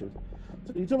concoctions.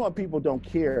 So you're talking about people don't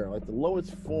care. Like the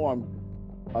lowest form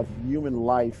of human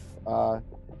life are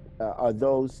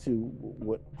those who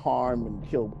would harm and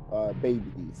kill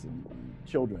babies and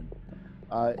children.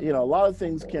 A lot of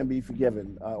things can be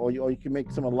forgiven, or you can make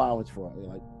some allowance for it.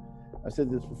 Like I said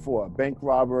this before, a bank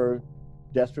robber,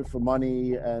 desperate for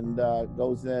money, and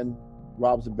goes in,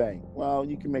 robs a bank. Well,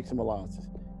 you can make some allowances.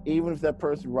 Even if that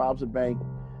person robs a bank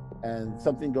and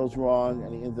something goes wrong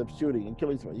and he ends up shooting and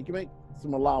killing someone, you can make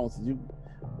some allowances. You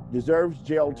deserves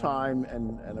jail time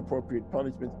and appropriate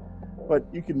punishments, but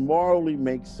you can morally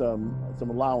make some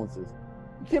allowances.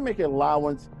 You can't make an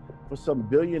allowance for some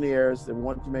billionaires that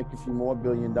want to make a few more $1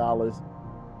 billion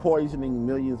poisoning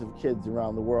millions of kids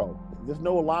around the world. There's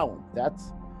no allowance.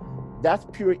 That's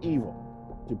pure evil.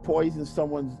 To poison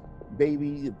someone's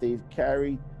baby that they've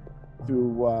carried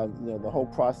through the whole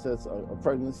process of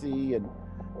pregnancy and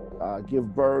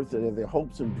give birth, and their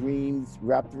hopes and dreams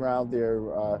wrapped around their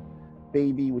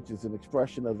baby, which is an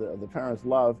expression of the parents'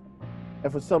 love.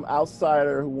 And for some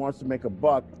outsider who wants to make a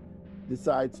buck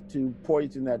decides to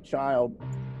poison that child,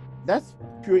 that's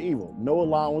pure evil. No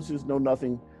allowances, no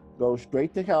nothing. Go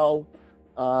straight to hell.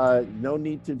 No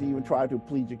need to even try to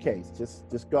plead your case.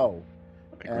 Just go.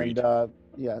 Agreed. And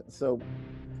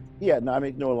I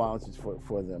make no allowances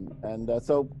for them. And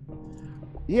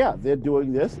they're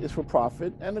doing this. It's for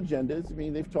profit and agendas. I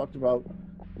mean, they've talked about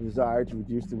the desire to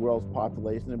reduce the world's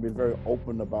population. They've been very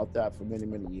open about that for many,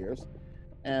 many years.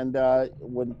 And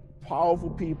when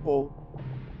powerful people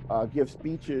give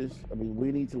speeches, I mean,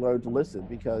 we need to learn to listen,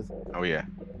 because they're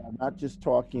not just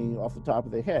talking off the top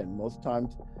of their head. Most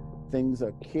times things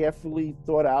are carefully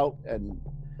thought out, and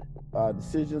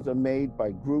decisions are made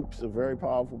by groups of very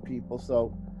powerful people.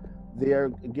 So they're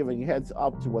giving heads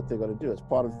up to what they're going to do. It's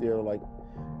part of their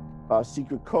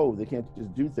secret code. They can't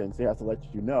just do things. They have to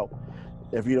let you know.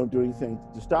 If you don't do anything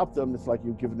to stop them, it's like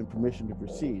you're giving them permission to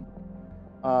proceed.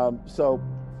 The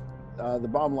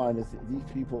bottom line is that these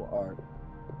people are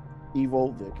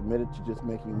evil. They're committed to just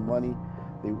making money.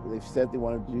 They've said they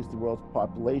want to reduce the world's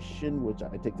population, which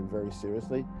I take them very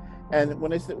seriously. And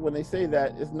when they say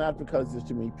that, it's not because there's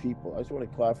too many people. I just want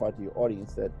to clarify to your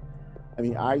audience that, I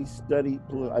mean, I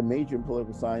majored in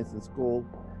political science in school,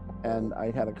 and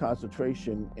I had a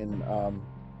concentration in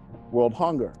world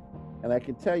hunger. And I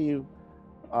can tell you,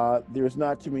 there's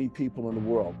not too many people in the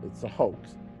world. It's a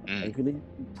hoax. And you can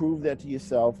prove that to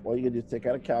yourself, or you can just take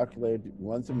out a calculator,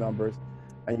 run some numbers,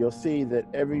 and you'll see that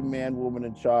every man, woman,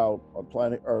 and child on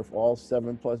planet Earth, all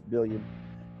 7+ billion,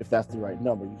 if that's the right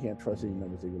number, you can't trust any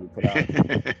numbers they really put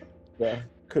out,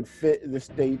 could fit in the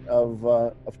state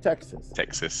of Texas.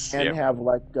 Texas, and yeah. have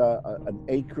like an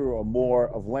acre or more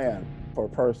of land per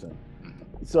person.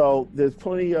 So there's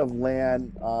plenty of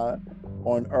land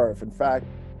on Earth. In fact,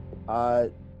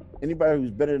 anybody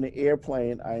who's been in an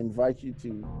airplane, I invite you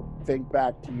to think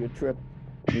back to your trip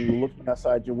when you were looking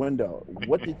outside your window.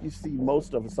 What did you see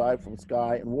most of aside from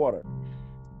sky and water?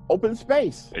 Open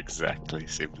space. Exactly,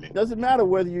 simply. Doesn't matter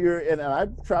whether you're in, and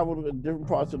I've traveled in different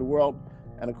parts of the world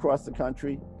and across the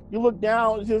country. You look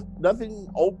down, it's just nothing,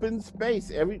 open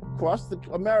space. Across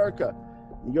America,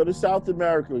 you go to South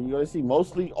America, you're going to see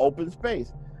mostly open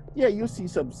space. Yeah, you see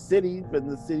some cities, but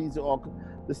the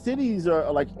cities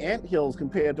are like anthills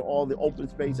compared to all the open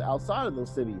space outside of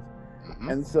those cities.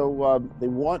 And so they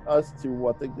want us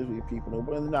to think there's people,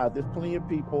 but not. There's plenty of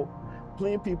people.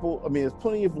 I mean, there's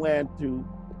plenty of land to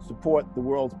support the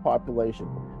world's population.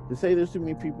 To say there's too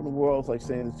many people in the world is like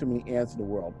saying there's too many ants in the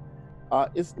world.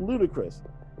 It's ludicrous.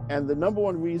 And the number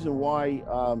one reason why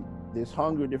there's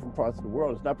hunger in different parts of the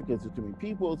world is not because there's too many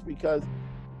people, it's because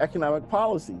economic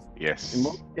policies. Yes. In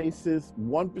most cases,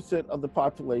 1% of the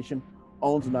population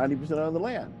owns 90% of the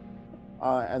land.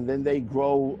 And then they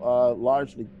grow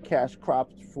largely cash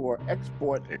crops for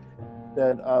export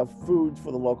that food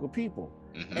for the local people.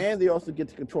 And they also get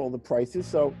to control the prices.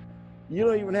 So you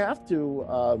don't even have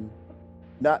to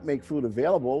not make food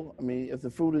available. I mean, if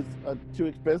the food is too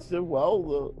expensive, well,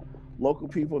 the local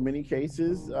people in many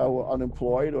cases who are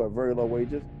unemployed or very low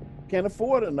wages can't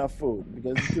afford enough food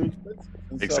because it's too expensive.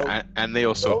 And exactly. So and they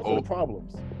also those are the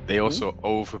problems. They also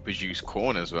overproduce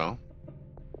corn as well.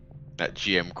 That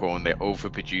GM corn, they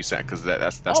overproduce that because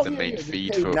that's the main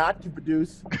feed for. Not to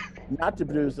produce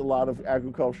a lot of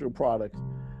agricultural products.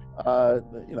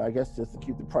 I guess just to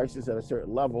keep the prices at a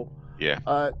certain level. Yeah.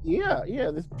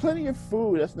 There's plenty of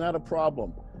food. That's not a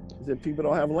problem. Is that people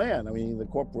don't have land. I mean, the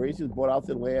corporations bought out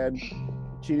their land,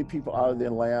 cheated people out of their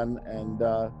land, and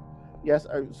yes,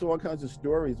 I saw all kinds of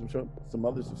stories. I'm sure some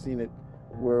others have seen it,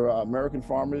 where American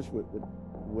farmers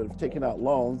would have taken out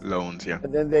loans. Yeah.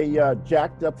 And then they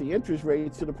jacked up the interest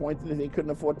rates to the point that they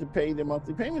couldn't afford to pay their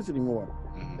monthly payments anymore.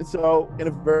 And so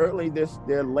inadvertently,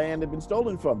 their land had been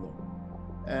stolen from them.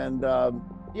 And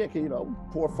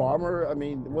poor farmer. I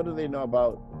mean, what do they know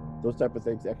about those type of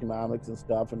things, economics and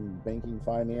stuff, and banking,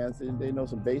 finance? And they know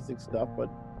some basic stuff, but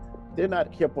they're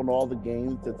not hip on all the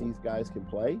games that these guys can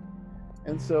play.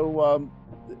 And so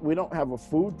we don't have a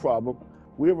food problem.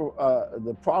 We have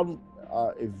the problem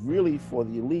is really for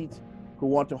the elites who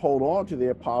want to hold on to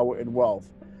their power and wealth,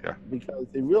 because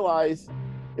they realize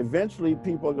eventually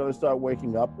people are going to start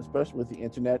waking up, especially with the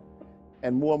internet,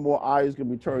 and more eyes going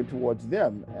to be turned towards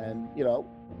them. And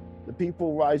the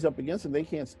people rise up against them. They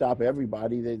can't stop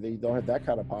everybody. They don't have that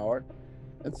kind of power.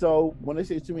 And so when they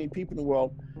say there's too many people in the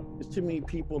world, there's too many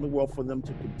people in the world for them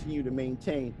to continue to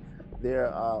maintain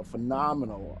their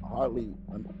phenomenal, hardly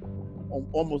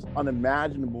almost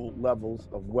unimaginable levels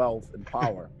of wealth and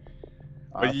power.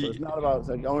 So it's not about, it's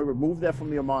like, only remove that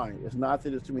from your mind. It's not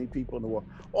that there's too many people in the world.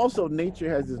 Also, nature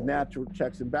has its natural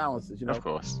checks and balances. Of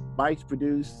course. Mice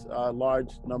produce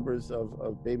large numbers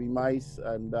of baby mice,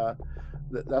 and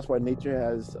that's why nature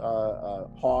has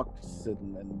hawks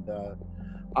and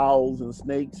owls and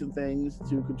snakes and things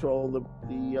to control the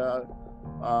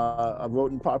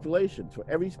rodent population. For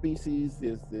every species,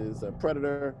 there's a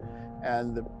predator,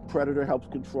 and the predator helps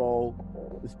control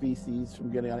the species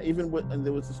from getting on. And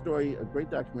there was a great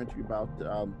documentary about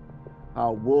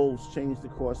how wolves changed the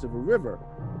course of a river,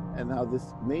 and how this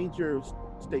major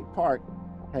state park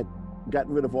had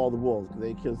gotten rid of all the wolves because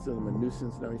they killed them a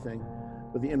nuisance and everything.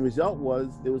 But the end result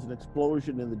was there was an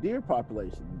explosion in the deer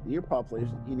population. The deer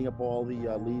population eating up all the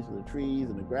leaves of the trees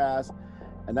and the grass,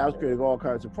 and that was creating all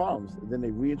kinds of problems. And then they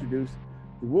reintroduced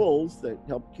the wolves that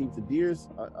helped keep the deers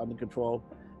under control.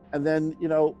 And then,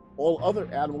 all other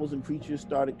animals and creatures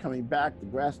started coming back. The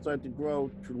grass started to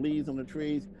grow, leaves on the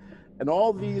trees. And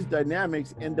all these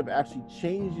dynamics end up actually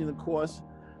changing the course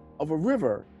of a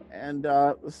river. And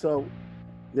so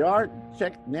there are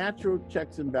natural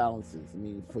checks and balances. I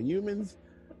mean, for humans,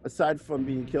 aside from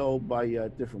being killed by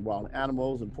different wild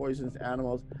animals and poisonous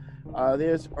animals,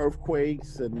 there's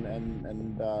earthquakes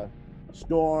and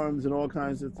storms and all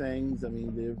kinds of things. I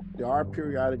mean, there are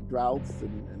periodic droughts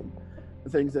and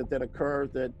things that occur,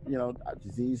 that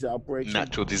disease outbreaks,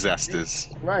 natural disasters.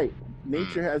 Right.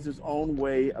 Nature has its own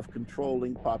way of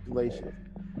controlling populations.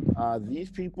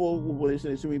 These people, when they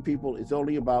say so many people, it's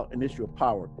only about an issue of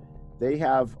power. They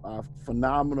have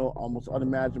phenomenal, almost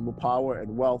unimaginable power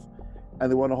and wealth, and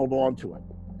they want to hold on to it.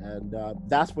 And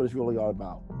that's what it's really all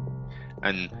about.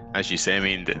 And as you say, I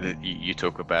mean, you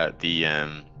talk about the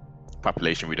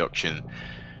population reduction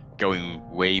going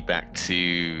way back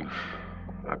to,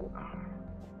 I can't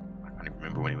even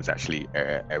remember when it was actually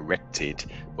erected,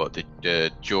 but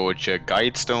the Georgia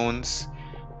Guidestones,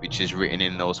 which is written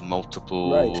in those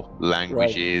multiple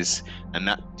languages, and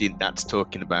that's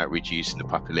talking about reducing the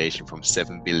population from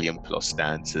 7 billion plus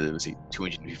down to, was it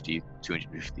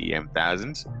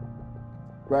 250,000?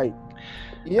 Right.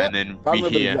 Yeah. And then I don't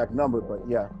remember the exact number, but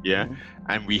yeah. Yeah.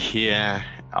 And we hear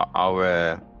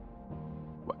our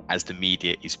as the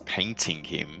media is painting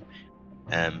him,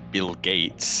 Bill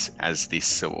Gates, as this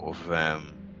sort of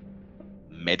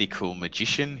medical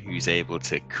magician who's able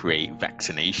to create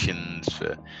vaccinations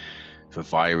for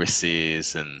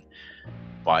viruses and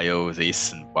bio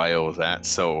this and bio that.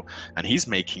 So, and he's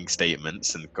making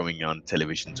statements and going on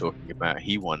television talking about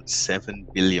he wants 7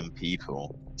 billion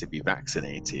people to be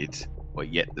vaccinated, but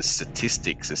yet the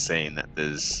statistics are saying that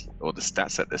the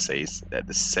stats that they say is that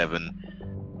there's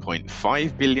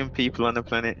 7.5 billion people on the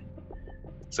planet.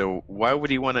 So why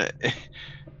would he want to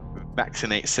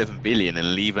vaccinate 7 billion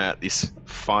and leave out this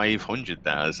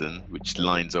 500,000, which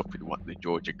lines up with what the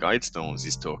Georgia Guidestones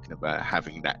is talking about,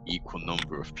 having that equal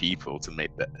number of people to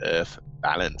make the earth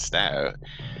balanced out?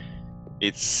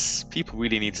 It's people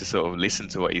really need to sort of listen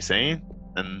to what he's saying.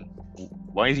 And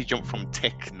why has he jumped from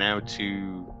tech now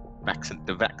to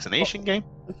the vaccination game?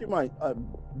 Keep in mind,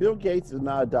 Bill Gates is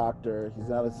not a doctor, he's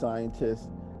not a scientist,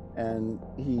 and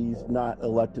he's not an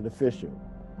elected official.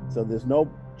 So there's no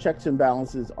checks and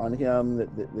balances on him.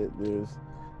 There's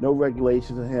no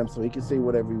regulations on him, so he can say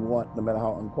whatever he wants, no matter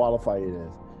how unqualified it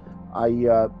is. I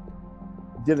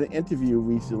did an interview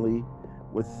recently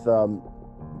with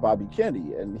Bobby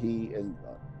Kennedy, and in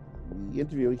the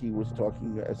interview he was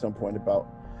talking at some point about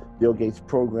Bill Gates'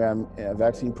 program,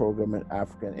 vaccine program in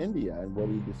Africa and India, and what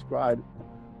he described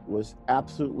was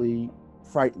absolutely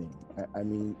frightening. I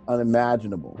mean,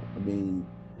 unimaginable. I mean,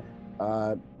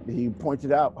 he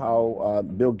pointed out how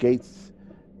Bill Gates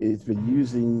has been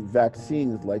using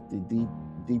vaccines like the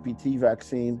DPT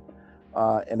vaccine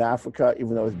in Africa,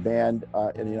 even though it's banned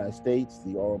in the United States,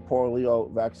 the oral polio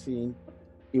vaccine,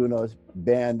 even though it's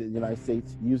banned in the United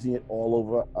States, using it all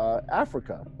over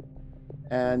Africa.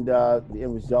 And the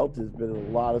end result has been a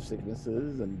lot of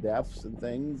sicknesses and deaths and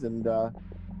things. And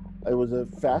it was a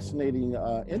fascinating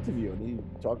interview. And he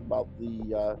talked about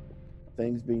the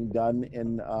things being done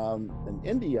in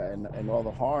India and all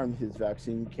the harm his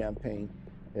vaccine campaign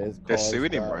has caused. They're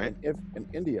suing him, right? In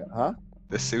India, huh?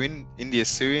 India's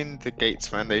suing the Gates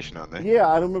Foundation, aren't they? Yeah,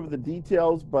 I don't remember the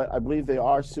details, but I believe they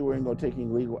are suing or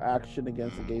taking legal action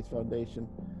against the Gates Foundation.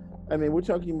 I mean, we're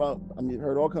talking about, I've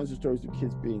heard all kinds of stories of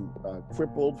kids being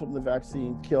crippled from the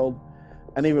vaccine, killed.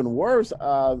 And even worse,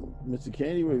 Mr.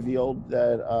 Kennedy revealed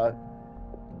that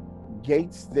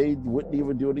Gates, they wouldn't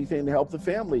even do anything to help the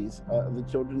families of the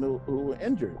children who were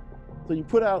injured. So you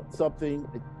put out something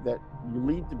that you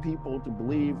lead the people to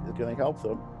believe is going to help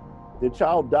them. Their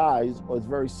child dies or is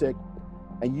very sick,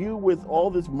 and you, with all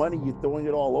this money, you're throwing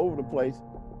it all over the place,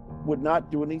 would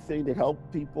not do anything to help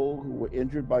people who were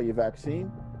injured by your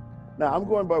vaccine. Now, I'm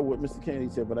going by what Mr. Kennedy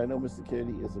said, but I know Mr.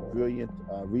 Kennedy is a brilliant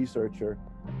researcher,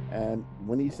 and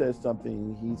when he says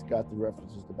something, he's got the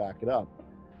references to back it up.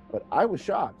 But I was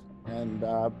shocked, and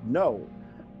no,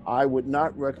 I would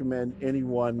not recommend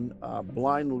anyone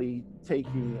blindly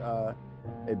taking a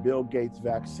Bill Gates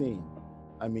vaccine.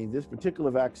 I mean, this particular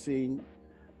vaccine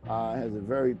has a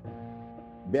very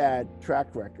bad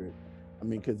track record. I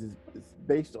mean, because it's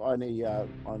based on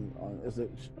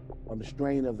on the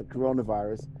strain of the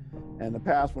coronavirus. And in the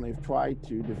past, when they've tried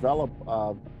to develop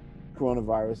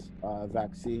coronavirus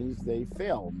vaccines, they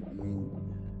failed. I mean,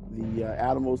 the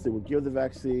animals they would give the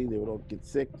vaccine, they would all get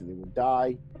sick, they would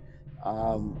die.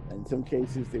 In some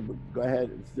cases, they would go ahead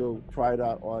and still try it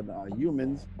out on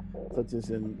humans, such as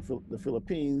in the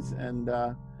Philippines. And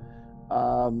I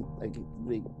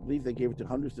believe they gave it to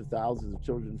hundreds of thousands of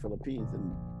children in the Philippines,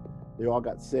 and they all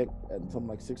got sick, and something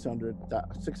like 600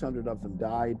 of them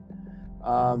died.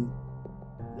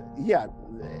 Yeah,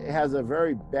 it has a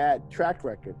very bad track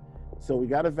record. So we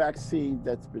got a vaccine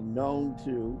that's been known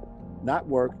to not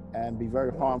work and be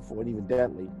very harmful and even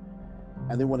deadly.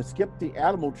 And they want to skip the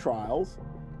animal trials.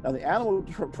 Now, the animal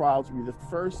trials will be the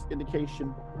first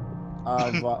indication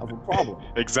of a problem.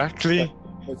 Exactly.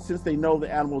 But since they know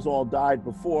the animals all died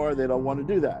before, they don't want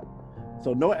to do that.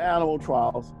 So no animal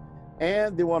trials,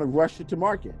 and they want to rush it to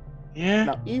market. Yeah.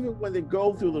 Now, even when they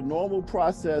go through the normal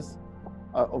process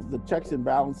of the checks and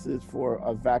balances for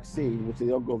a vaccine, which they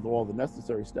don't go through all the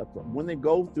necessary steps. But when they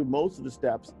go through most of the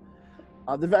steps,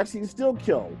 the vaccines still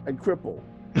kill and cripple.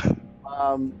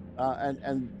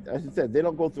 And as I said, they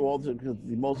don't go through all the, because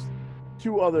the most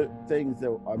two other things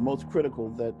that are most critical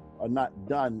that are not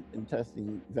done in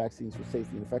testing vaccines for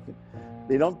safety and effectiveness.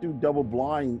 They don't do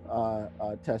double-blind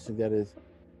testing. That is,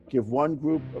 give one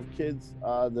group of kids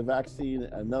the vaccine,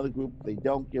 another group they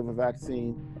don't give a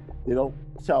vaccine. They don't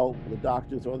tell the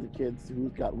doctors or the kids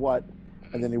who's got what,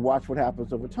 and then they watch what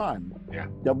happens over time. Yeah.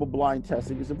 Double-blind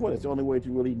testing is important. It's the only way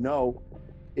to really know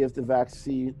if the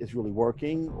vaccine is really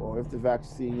working or if the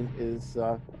vaccine is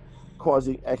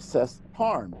causing excess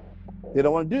harm. They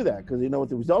don't want to do that because they know what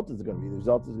the result is going to be. The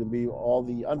result is going to be all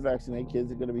the unvaccinated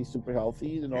kids are going to be super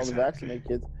healthy, and all the vaccinated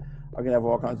kids are going to have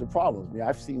all kinds of problems. I mean,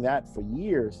 I've seen that for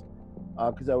years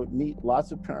because I would meet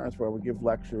lots of parents where I would give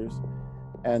lectures,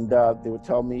 and they would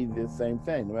tell me the same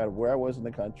thing. No matter where I was in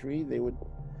the country, they would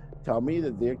tell me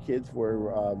that their kids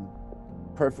were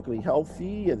perfectly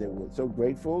healthy, and they were so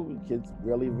grateful. The kids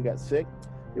rarely even got sick.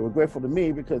 They were grateful to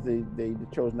me because they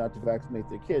chose not to vaccinate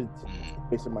their kids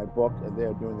based on my book, and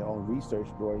they're doing their own research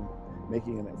during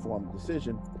making an informed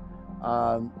decision.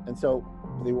 And so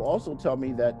they will also tell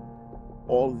me that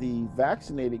all the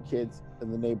vaccinated kids in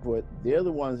the neighborhood, they're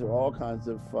the ones that have all kinds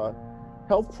of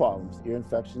health problems, ear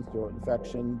infections, throat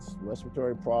infections,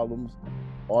 respiratory problems,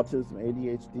 autism,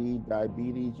 ADHD,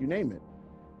 diabetes, you name it.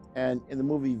 And in the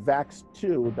movie Vax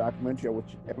 2, a documentary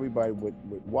which everybody would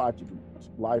watch, you can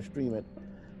live stream it,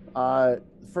 the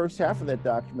first half of that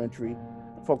documentary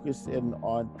focused in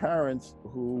on parents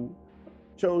who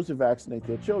chose to vaccinate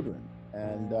their children.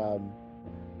 And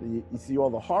you see all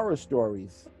the horror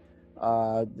stories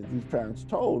that these parents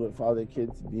told of how their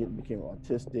kids became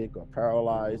autistic or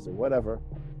paralyzed or whatever.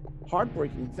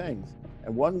 Heartbreaking things.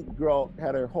 And one girl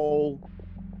had her whole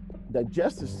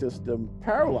digestive system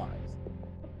paralyzed.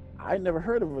 I never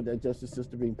heard of a digestive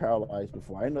system being paralyzed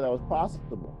before. I didn't know that was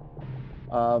possible.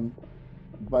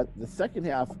 But the second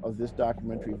half of this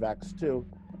documentary, Vax 2,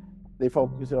 they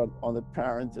focus on the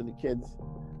parents and the kids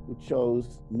who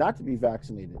chose not to be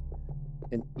vaccinated.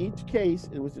 In each case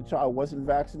in which the child wasn't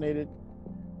vaccinated,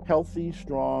 healthy,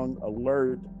 strong,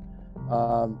 alert,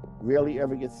 rarely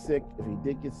ever gets sick. If he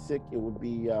did get sick, it would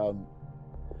be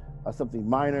something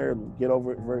minor, get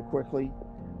over it very quickly.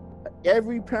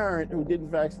 Every parent who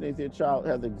didn't vaccinate their child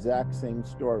had the exact same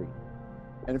story.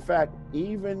 And in fact,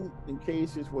 even in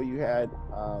cases where you had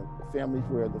families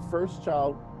where the first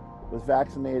child was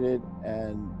vaccinated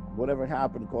and whatever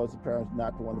happened caused the parents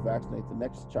not to want to vaccinate the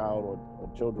next child or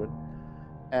children.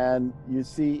 And you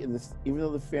see, in this, even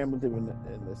though the families live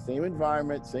in the same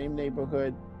environment, same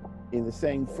neighborhood, in the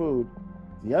same food,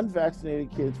 the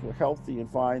unvaccinated kids were healthy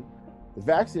and fine. The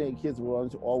vaccinated kids were the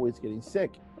ones always getting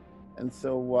sick. And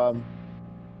so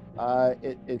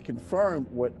it confirmed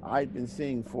what I'd been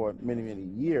seeing for many, many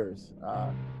years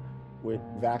with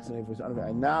vaccinated versus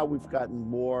unvaccinated. And now we've gotten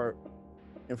more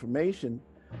information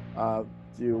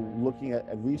through looking at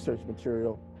research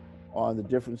material on the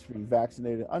difference between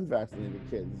vaccinated and unvaccinated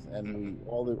kids. And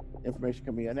all the information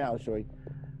coming in now is showing,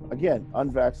 again,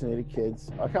 unvaccinated kids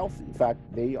are healthy. In fact,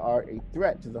 they are a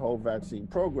threat to the whole vaccine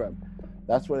program.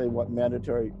 That's why they want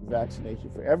mandatory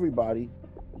vaccination for everybody,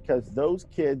 because those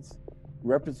kids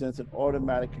represents an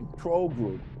automatic control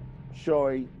group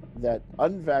showing that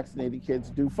unvaccinated kids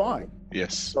do fine.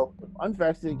 Yes. So if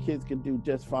unvaccinated kids can do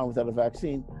just fine without a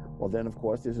vaccine, well, then of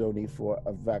course there's no need for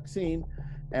a vaccine,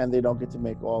 and they don't get to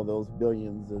make all those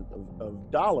billions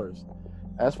of dollars.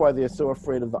 That's why they're so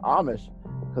afraid of the Amish,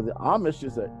 because the Amish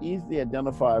is an easily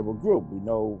identifiable group. We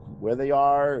know where they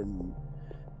are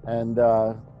and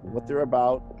what they're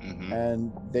about,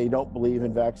 and they don't believe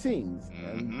in vaccines.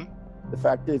 And the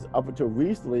fact is, up until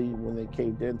recently, when they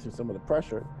caved into some of the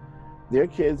pressure, their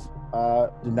kids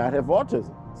did not have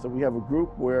autism. So we have a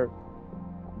group where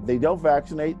they don't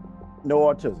vaccinate, no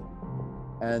autism.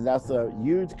 And that's a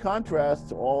huge contrast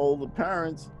to all the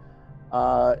parents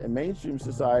in mainstream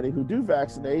society who do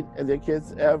vaccinate and their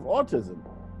kids have autism.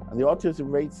 And the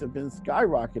autism rates have been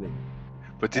skyrocketing.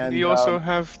 But didn't we also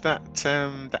have that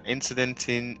that incident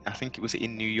in, I think it was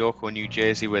in New York or New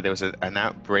Jersey, where there was an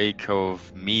outbreak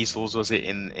of measles, was it,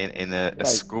 in a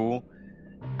school?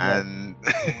 And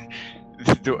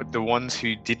the ones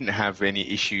who didn't have any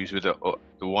issues with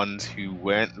the ones who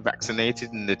weren't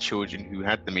vaccinated, and the children who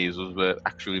had the measles were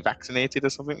actually vaccinated or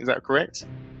something. Is that correct?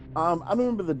 I don't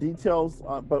remember the details,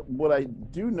 but what I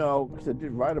do know, because I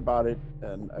did write about it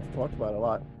and I've talked about it a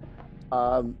lot,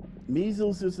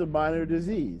 measles is a minor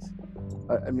disease.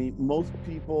 I mean, most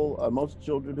people, most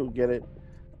children who get it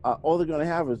all they're going to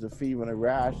have is a fever and a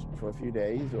rash for a few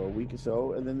days or a week or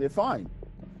so, and then they're fine.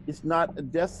 It's not a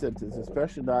death sentence,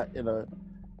 especially not in a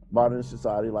modern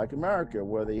society like America,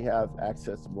 where they have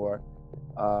access to more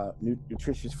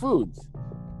nutritious foods,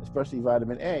 especially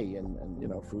vitamin A and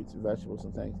fruits and vegetables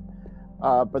and things.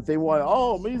 But they want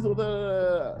measles,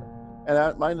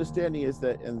 and my understanding is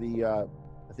that in the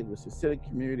I think it was the Hasidic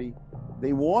community,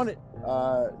 they wanted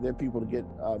their people to get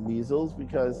measles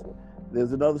because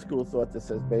there's another school of thought that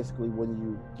says basically when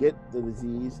you get the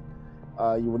disease,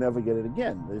 you will never get it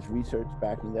again. There's research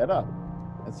backing that up.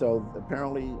 And so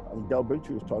apparently, Del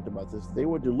Bigtree has talked about this. They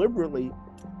were deliberately,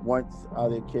 once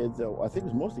their kids, I think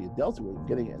it was mostly adults who were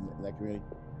getting it in that community,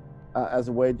 as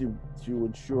a way to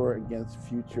ensure against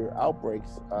future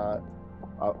outbreaks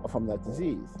from that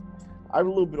disease. I'm a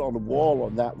little bit on the wall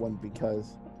on that one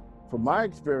because, from my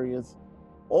experience,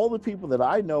 all the people that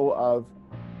I know of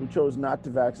who chose not to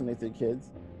vaccinate their kids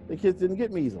didn't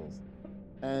get measles,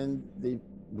 and they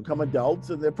become adults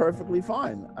and they're perfectly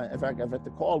fine. In fact, I've had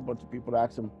to call a bunch of people to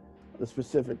ask them the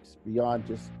specifics beyond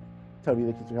just tell me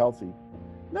the kids are healthy.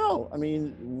 No, I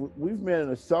mean, we've made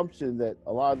an assumption that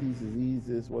a lot of these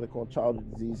diseases, what they call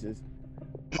childhood diseases,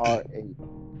 are a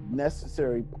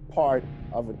necessary part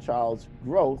of a child's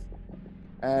growth.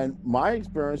 And my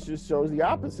experience just shows the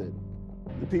opposite.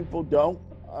 The people don't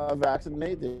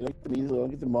vaccinate, they don't get the measles, they don't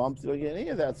get the mumps, they don't get any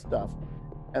of that stuff.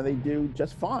 And they do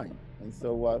just fine. And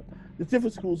so there's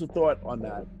different schools of thought on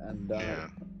that. And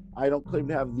I don't claim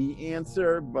to have the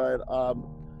answer, but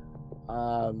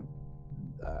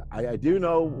I do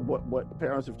know what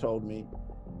parents have told me,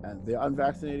 and their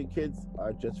unvaccinated kids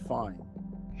are just fine.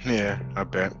 Yeah, I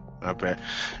bet. Now,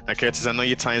 Curtis, I know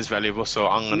your time is valuable, so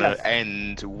I'm gonna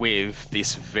end with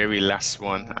this very last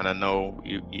one, and I know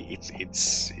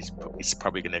it's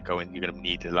probably gonna go in. You're gonna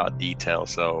need a lot of detail,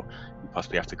 so you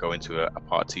possibly have to go into a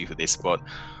part 2 for this. But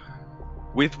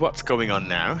with what's going on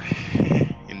now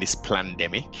in this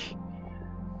pandemic,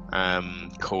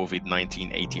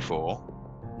 COVID-19 84,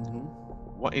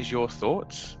 what is your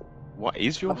thoughts? What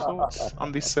is your thoughts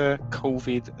on this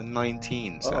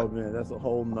COVID-19? Oh man, that's a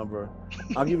whole number.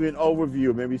 I'll give you an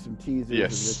overview, maybe some teasers.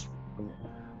 Yes.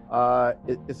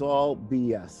 It's all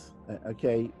BS.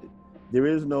 Okay, there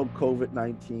is no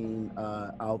COVID-19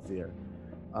 out there.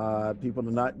 People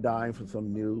are not dying from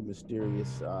some new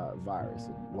mysterious virus.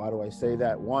 And why do I say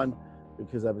that? One,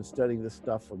 because I've been studying this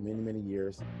stuff for many, many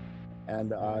years,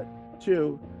 and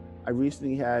two, I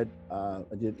recently I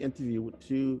did an interview with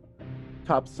 2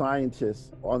 top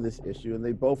scientists on this issue, and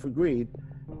they both agreed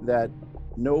that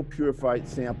no purified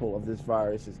sample of this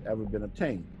virus has ever been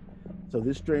obtained. So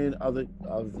this strain of the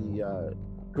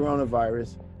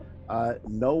coronavirus,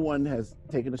 no one has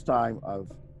taken this time of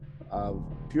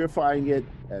purifying it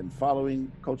and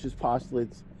following Koch's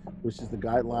postulates, which is the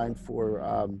guideline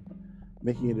for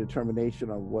making a determination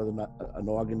on whether or not an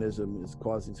organism is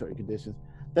causing certain conditions.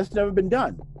 That's never been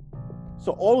done.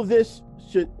 So all of this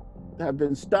should have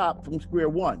been stopped from square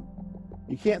one.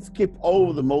 You can't skip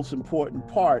over the most important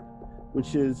part,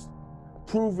 which is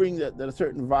proving that a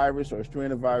certain virus or a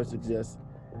strain of virus exists,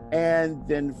 and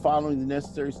then following the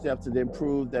necessary steps to then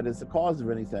prove that it's the cause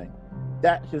of anything.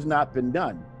 That has not been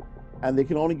done. And they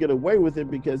can only get away with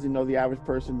it because, the average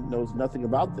person knows nothing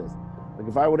about this. Like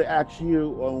if I were to ask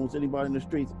you or almost anybody in the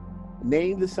streets,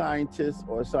 name the scientist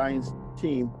or science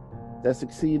team that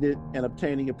succeeded in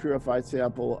obtaining a purified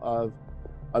sample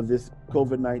of this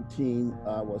COVID-19,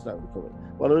 well, it's not really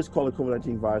COVID, well, let's call it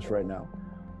COVID-19 virus right now.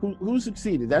 Who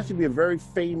succeeded? That should be a very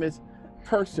famous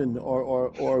person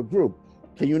or group.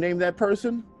 Can you name that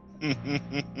person?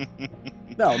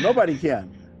 No, nobody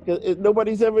can.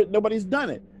 Nobody's done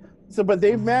it. So, but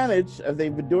they've managed, as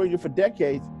they've been doing it for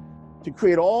decades, to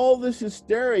create all this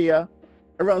hysteria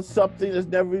around something that's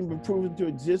never even been proven to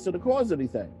exist or to cause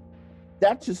anything.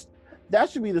 That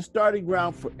should be the starting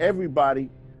ground for everybody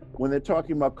when they're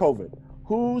talking about COVID.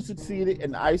 Who succeeded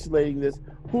in isolating this?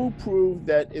 Who proved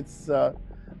that it's that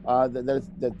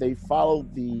they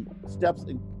followed the steps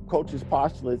in Koch's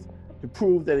postulates to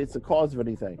prove that it's the cause of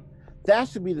anything? That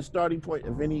should be the starting point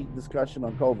of any discussion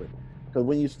on COVID. Because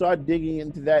when you start digging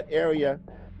into that area,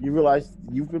 you realize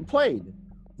you've been played.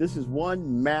 This is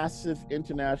one massive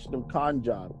international con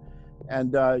job.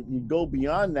 And you go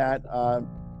beyond that,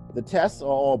 the tests are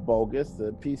all bogus,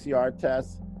 the PCR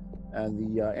tests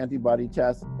and the antibody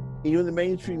tests. Even the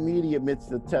mainstream media admits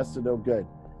the tests are no good.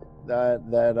 That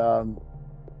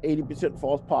 80%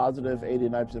 false positive,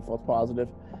 89% false positive,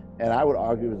 and I would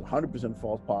argue it's 100%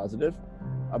 false positive,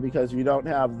 because if you don't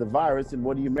have the virus, then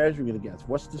what are you measuring it against?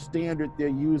 What's the standard they're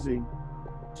using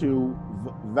to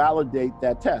validate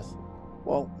that test?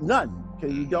 Well, none,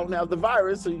 because you don't have the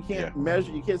virus, so you can't Yeah.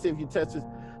 measure. You can't say if your test is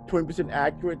 20%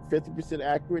 accurate, 50%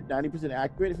 accurate, 90%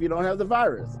 accurate if you don't have the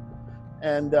virus.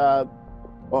 And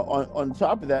on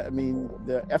top of that, I mean,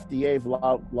 the FDA have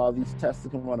allowed a lot of these tests to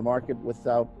come on the market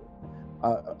without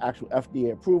actual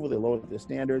FDA approval. They lowered their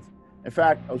standards. In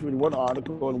fact, I was reading one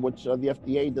article in which the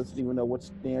FDA doesn't even know what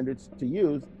standards to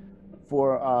use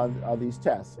for these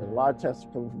tests. And a lot of tests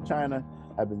coming from China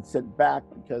have been sent back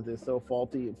because they're so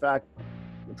faulty. In fact,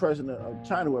 the president of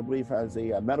China, who I believe has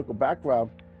a medical background,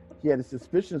 he had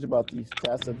suspicions about these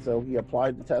tests, and so he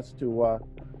applied the test to a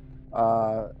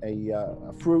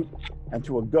fruit and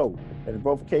to a goat. And in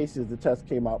both cases, the test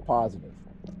came out positive.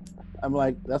 I'm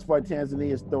like, that's why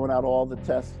Tanzania is throwing out all the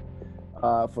tests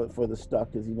for the stuff,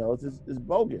 because it's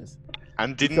bogus.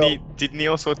 And didn't he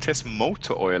also test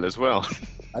motor oil as well?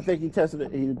 I think he tested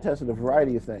a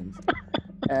variety of things,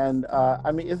 and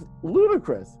I mean, it's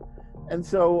ludicrous. And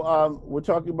so we're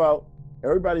talking about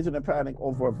everybody's in a panic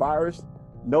over a virus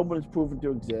nobody's proven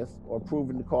to exist or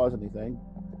proven to cause anything.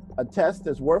 A test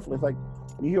that's worthless. Like,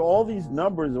 you hear all these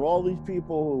numbers of all these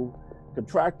people who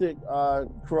contracted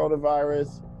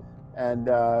coronavirus and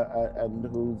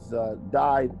who's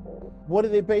died. What are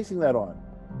they basing that on?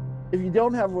 If you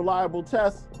don't have reliable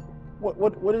tests,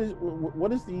 what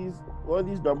are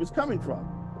these numbers coming from?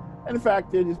 And in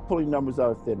fact, they're just pulling numbers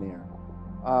out of thin air.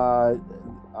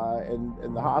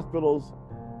 In the hospitals,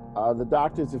 the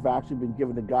doctors have actually been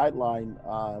given a guideline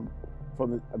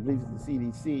from I believe it's the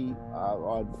CDC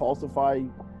on falsified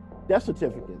death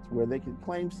certificates, where they can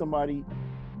claim somebody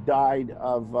died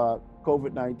of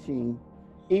COVID-19,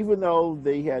 even though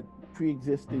they had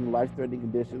pre-existing life-threatening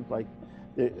conditions. Like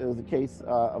there was a case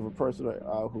of a person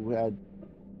who had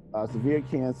severe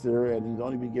cancer, and he's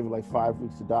only been given like 5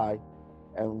 weeks to die.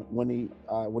 And when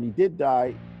he did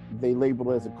die, they labeled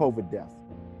it as a COVID death.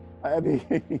 I mean,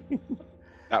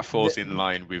 that falls in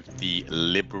line with the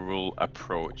liberal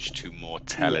approach to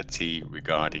mortality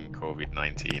regarding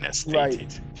COVID-19, as stated.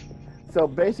 Right. So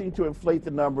basically, to inflate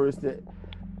the numbers, that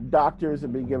doctors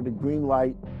have been given a green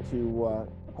light to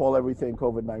call everything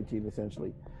COVID-19,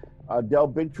 essentially. Del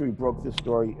Bigtree broke this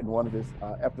story in one of his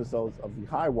episodes of The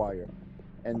High Wire.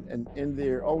 And in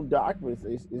their own documents,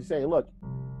 they say, look,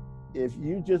 if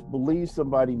you just believe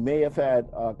somebody may have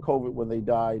had COVID when they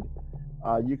died,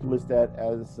 you can list that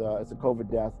as a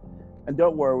COVID death. And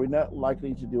don't worry, we're not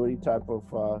likely to do any type of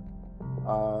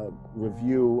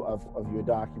review of your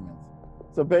documents.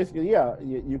 So basically, yeah,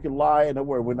 you can lie, and don't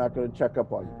worry, we're not going to check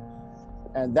up on you.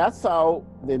 And that's how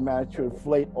they managed to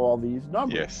inflate all these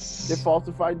numbers. Yes. They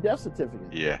falsified death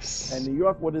certificates. Yes. And New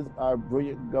York, what does our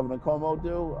brilliant Governor Cuomo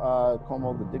do?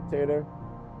 Cuomo, the dictator,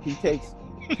 he takes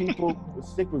people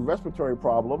sick with respiratory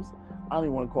problems. I don't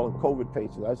even want to call them COVID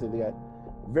patients. I say they got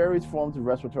various forms of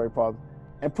respiratory problems,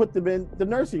 and put them in the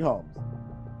nursing homes.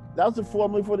 That was a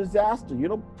formula for disaster. You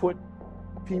don't put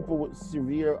people with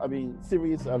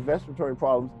serious respiratory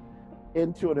problems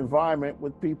into an environment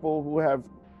with people who have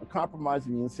a compromised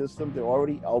immune system. They're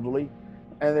already elderly,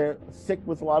 and they're sick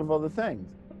with a lot of other things.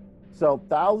 So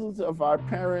thousands of our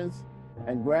parents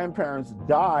and grandparents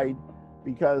died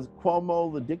because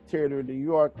Cuomo, the dictator in New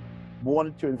York,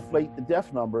 wanted to inflate the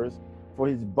death numbers for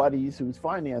his buddies who's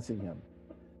financing him.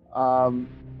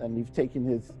 And he's taken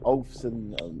his oaths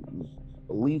and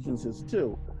allegiances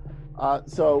too.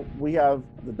 So we have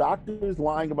the doctors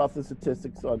lying about the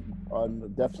statistics on the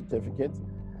death certificates.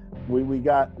 We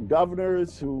got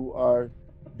governors who are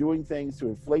doing things to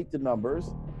inflate the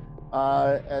numbers.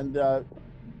 And the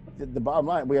bottom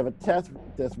line, we have a test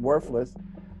that's worthless.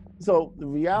 So the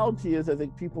reality is, I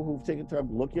think people who've taken time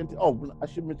to look into, I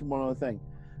should mention one other thing.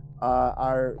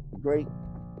 Our great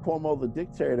Cuomo, the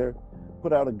dictator,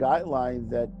 put out a guideline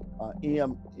that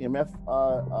EMF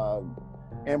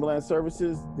ambulance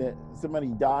services, that somebody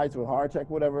dies with a heart attack,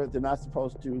 whatever, they're not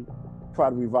supposed to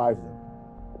try to revive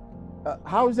them.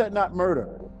 How is that not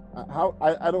murder?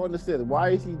 I don't understand. Why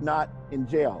is he not in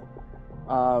jail?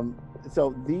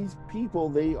 So these people,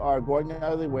 they are going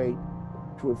out of their way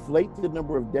to inflate the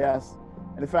number of deaths.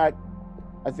 And in fact,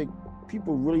 I think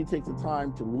people really take the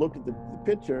time to look at the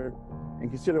picture and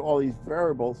consider all these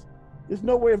variables. There's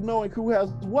no way of knowing who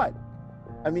has what.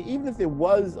 I mean, even if there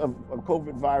was a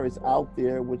COVID virus out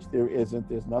there, which there isn't,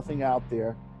 there's nothing out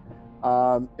there.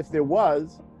 If there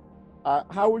was,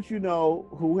 how would you know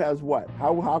who has what?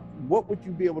 What would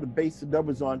you be able to base the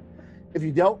numbers on if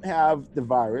you don't have the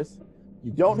virus,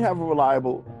 you don't have a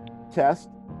reliable test,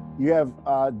 you have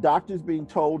doctors being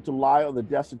told to lie on the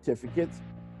death certificates,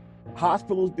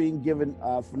 hospitals being given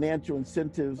financial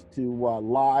incentives to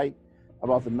lie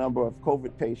about the number of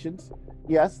COVID patients.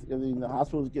 Yes, I mean, the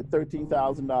hospitals get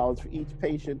 $13,000 for each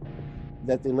patient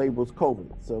that they label as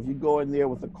COVID. So if you go in there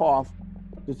with a cough,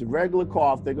 just a regular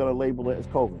cough, they're going to label it as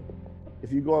COVID.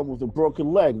 If you go in with a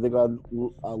broken leg, they're going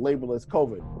to label it as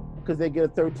COVID because they get a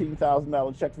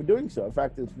 $13,000 check for doing so. In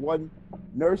fact, there's one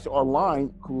nurse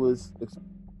online who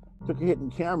took a hidden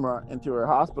camera into her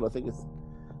hospital. I think it's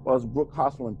Brook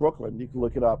Hospital in Brooklyn. You can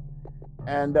look it up.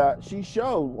 And she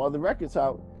showed on the records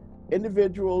how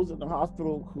individuals in the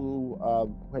hospital who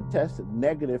had tested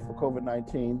negative for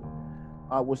COVID-19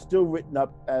 were still written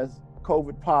up as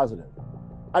COVID positive.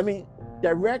 I mean,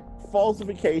 direct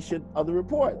falsification of the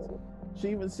reports. She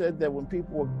even said that when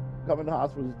people were coming to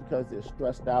hospitals because they're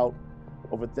stressed out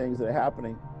over things that are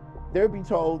happening, they'll be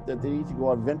told that they need to go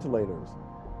on ventilators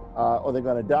or they're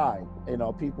going to die. You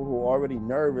know, people who are already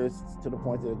nervous to the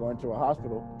point that they're going to a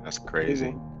hospital. That's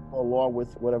crazy. Along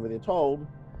with whatever they're told.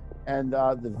 And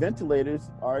the ventilators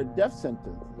are a death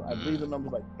sentence. I believe the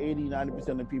number's like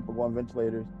 80-90% of people go on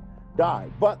ventilators die.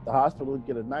 But the hospital would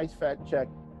get a nice fat check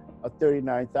of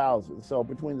 $39,000. So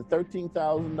between the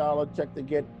 $13,000 check they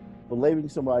get for labeling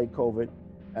somebody COVID,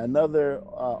 and another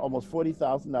almost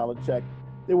 $40,000 check,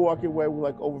 they're walking away with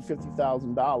like over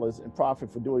 $50,000 in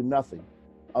profit for doing nothing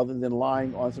other than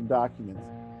lying on some documents.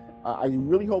 I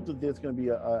really hope that there's going to be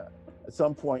at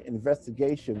some point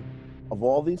investigation of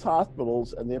all these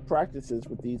hospitals and their practices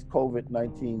with these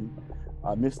COVID-19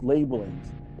 mislabelings.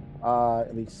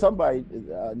 I mean, somebody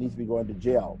needs to be going to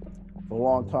jail for a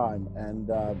long time. And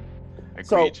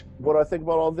so what I think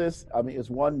about all this, I mean, it's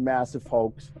one massive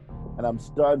hoax. And I'm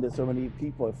stunned that so many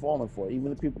people have fallen for it, even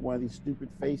the people wearing these stupid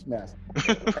face masks.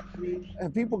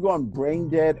 And people going brain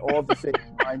dead all at the same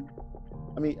time.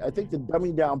 I mean, I think the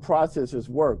dumbing down process has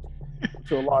worked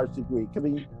to a large degree. I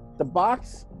mean, the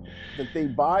box that they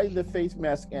buy the face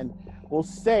mask and will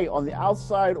say on the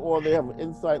outside, or they have an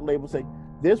inside label say,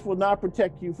 this will not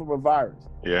protect you from a virus.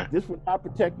 Yeah. This will not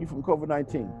protect you from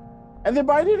COVID-19. And they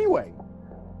buy it anyway.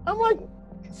 I'm like,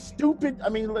 stupid. I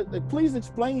mean, please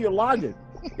explain your logic.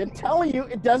 They're telling you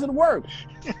it doesn't work.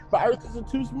 Viruses are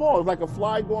too small. It's like a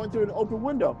fly going through an open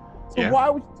window. So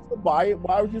why would you still buy it?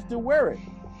 Why would you still wear it?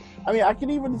 I mean, I can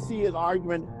even see an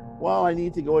argument, well, I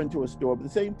need to go into a store. But the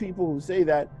same people who say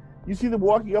that, you see them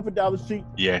walking up and down the street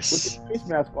with their face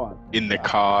mask on. In the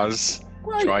cars,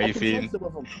 driving.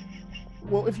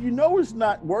 Well, if you know it's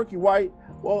not working, why?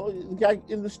 Well,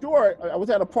 in the store, I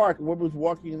was at a park. A woman was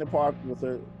walking in the park with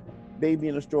a baby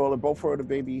in a stroller. Both her and the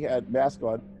baby had masks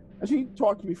on. And she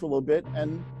talked to me for a little bit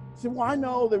and said, well, I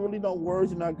know they really don't,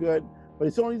 words are not good, but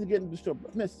it's only to get into the store.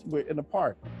 Miss, we're in the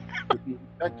park. You're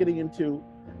not getting into,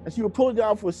 and she would pull it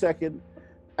down for a second,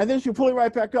 and then she would pull it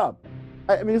right back up.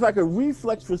 I mean, it's like a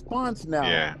reflex response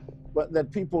now, but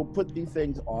that people put these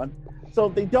things on. So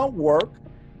they don't work.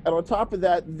 And on top of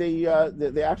that,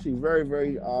 they're actually very,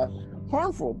 very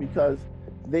harmful because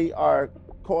they are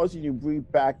causing you to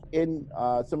breathe back in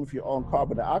some of your own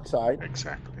carbon dioxide,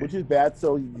 which is bad.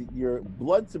 So your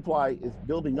blood supply is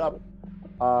building up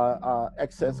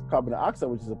excess carbon dioxide,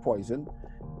 which is a poison.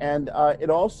 And it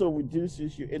also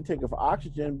reduces your intake of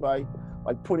oxygen by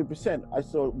like 20%. I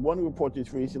saw one report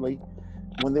just recently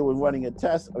when they were running a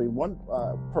test. I mean, one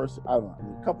person, I don't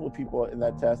know, a couple of people in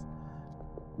that test,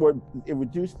 where it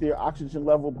reduced their oxygen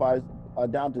level by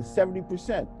down to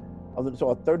 70%, so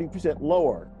a 30%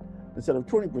 lower instead of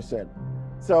 20%.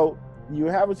 So you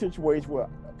have a situation where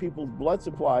people's blood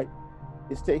supply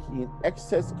is taking in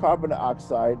excess carbon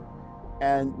dioxide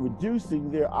and reducing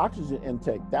their oxygen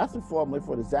intake. That's a formula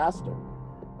for disaster.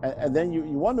 And then you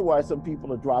wonder why some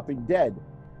people are dropping dead.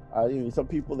 Some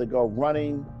people that go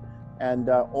running and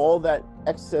all that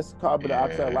excess carbon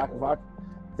dioxide, lack of oxygen,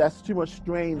 that's too much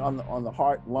strain on the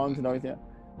heart, lungs, and everything.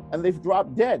 And they've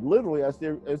dropped dead, literally, as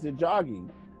they're jogging.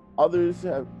 Others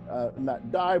have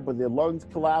not died, but their lungs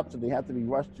collapsed and they have to be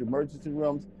rushed to emergency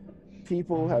rooms.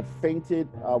 People have fainted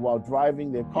while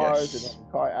driving their cars and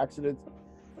having car accidents.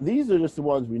 These are just the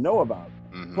ones we know about.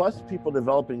 Mm-hmm. Plus people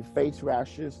developing face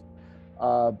rashes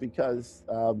because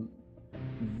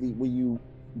when you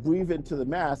breathe into the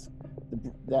mask,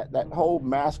 that whole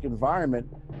mask environment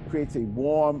creates a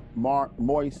warm,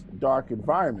 moist, dark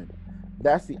environment.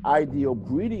 That's the ideal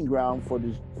breeding ground for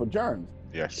germs.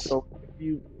 Yes. So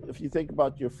if you think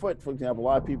about your foot, for example, a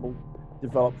lot of people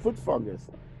develop foot fungus,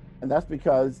 and that's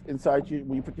because inside you,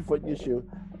 when you put your foot in your shoe,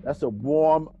 that's a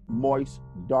warm, moist,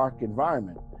 dark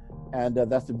environment, and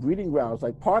that's the breeding ground. It's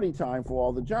like party time for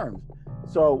all the germs.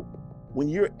 So when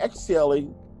you're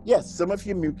exhaling, yes, some of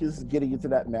your mucus is getting into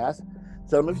that mask,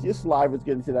 some of your saliva is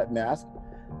getting into that mask,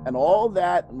 and all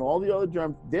that and all the other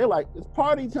germs, they're like, it's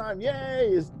party time, yay,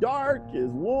 it's dark,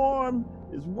 it's warm,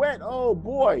 it's wet, oh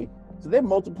boy. So they're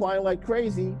multiplying like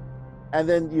crazy, and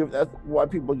then that's why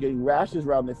people are getting rashes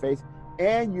around their face,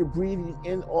 and you're breathing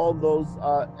in all those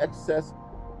excess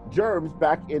germs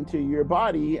back into your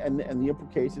body, and the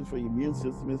implications for your immune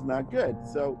system is not good.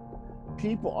 So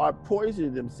people are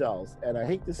poisoning themselves, and I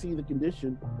hate to see the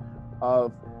condition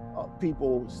of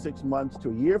people 6 months to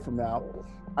a year from now.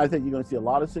 I think you're going to see a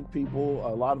lot of sick people,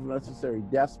 a lot of unnecessary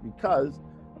deaths because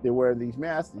they're wearing these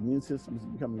masks. The immune system is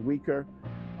becoming weaker.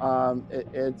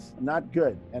 It's not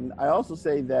good. And I also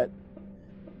say that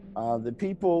the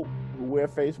people who wear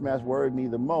face masks worry me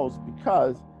the most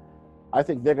because I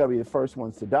think they're going to be the first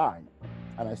ones to die.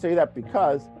 And I say that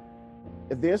because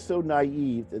if they're so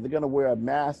naive that they're going to wear a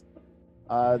mask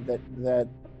that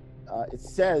it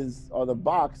says on the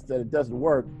box that it doesn't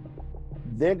work,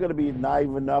 they're going to be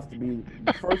naive enough to be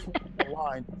the first one in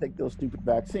line to take those stupid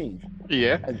vaccines.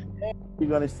 Yeah. And then you're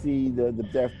going to see the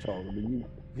death toll. I mean,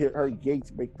 you heard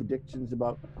Gates make predictions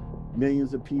about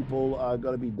millions of people are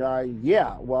going to be dying.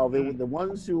 Yeah, well, they were the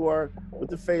ones who are with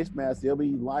the face mask. They'll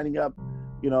be lining up,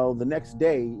 the next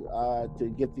day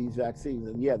to get these vaccines.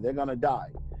 And yeah, they're going to die,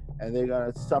 and they're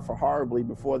going to suffer horribly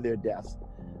before their deaths.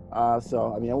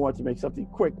 So, I mean, I want to make something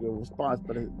quick in response,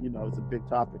 but it's a big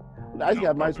topic. I think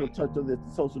I might as well touch on the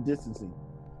social distancing.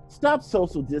 Stop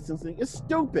social distancing. It's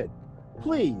stupid.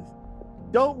 Please,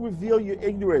 don't reveal your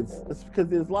ignorance. It's because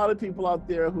there's a lot of people out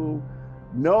there who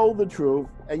know the truth,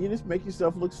 and you just make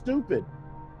yourself look stupid.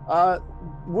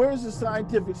 Where's the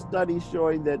scientific study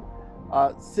showing that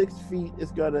 6 feet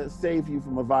is going to save you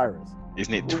from a virus?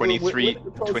 Isn't it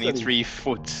 23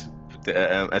 foot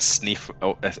a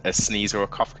sneeze or a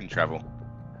cough can travel?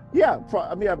 Yeah,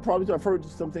 I've heard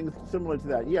something similar to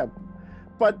that. Yeah,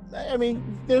 but I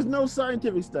mean, there's no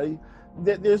scientific study.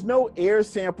 There's no air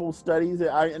sample studies.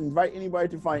 I invite anybody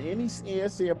to find any air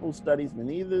sample studies in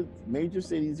either major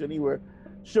cities or anywhere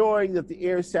showing that the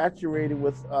air is saturated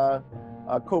with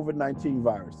COVID-19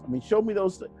 virus. I mean, show me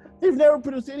those. They've never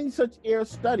produced any such air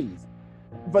studies,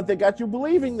 but they got you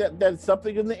believing that there's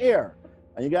something in the air,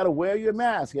 and you got to wear your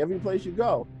mask every place you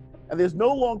go. And there's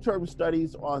no long-term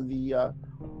studies on the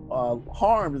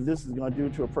harm that this is going to do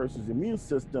to a person's immune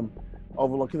system.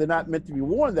 Overlook. They're not meant to be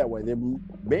worn that way. They're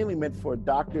mainly meant for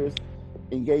doctors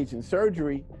engaged in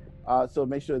surgery, so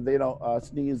make sure they don't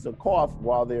sneeze or cough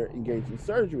while they're engaged in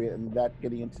surgery and that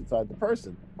getting inside the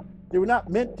person. They were not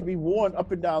meant to be worn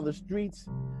up and down the streets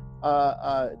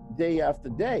day after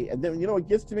day. And then, what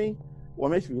gets to me, well,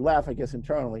 it makes me laugh, I guess,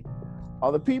 internally,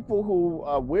 are the people who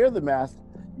wear the mask.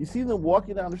 You see them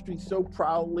walking down the street so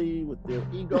proudly with their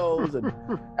egos and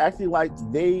acting like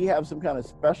they have some kind of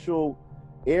special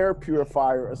air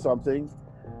purifier or something,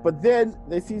 but then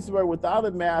they see somebody without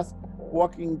a mask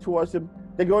walking towards them,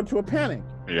 they go into a panic.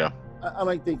 Yeah. I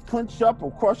like they clinch up or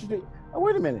cross the street. Oh,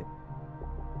 wait a minute.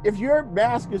 If your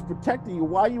mask is protecting you,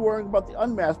 why are you worrying about the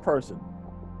unmasked person?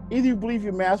 Either you believe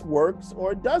your mask works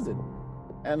or it doesn't.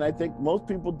 And I think most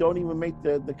people don't even make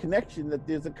the connection that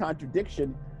there's a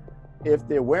contradiction. If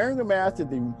they're wearing a mask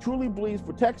that they truly believe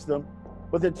protects them,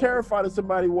 but they're terrified of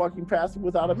somebody walking past them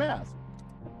without a mask.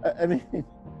 I mean,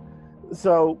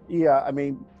 so yeah, I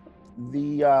mean,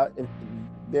 there are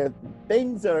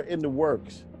things that are in the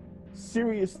works,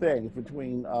 serious things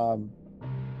between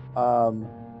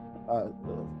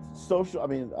social. I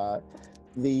mean,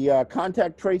 the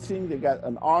contact tracing. They got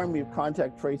an army of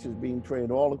contact tracers being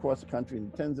trained all across the country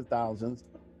in tens of thousands,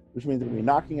 which means they're going to be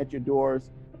knocking at your doors,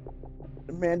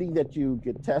 demanding that you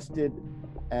get tested.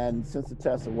 And since the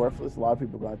tests are worthless, a lot of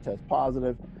people are going to test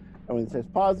positive. And when it says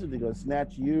positive, they're going to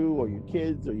snatch you or your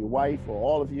kids or your wife or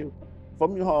all of you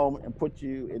from your home and put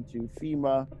you into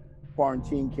FEMA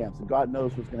quarantine camps. And God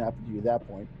knows what's going to happen to you at that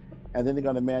point. And then they're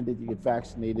going to mandate you get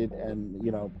vaccinated. And,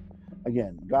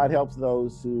 again, God helps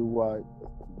those who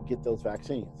get those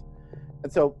vaccines.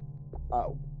 And so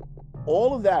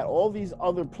all of that, all these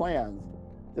other plans,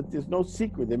 that there's no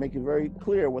secret. They make it very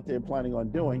clear what they're planning on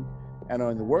doing and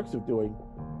are in the works of doing.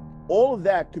 All of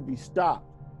that could be stopped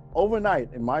overnight,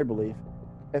 in my belief,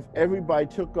 if everybody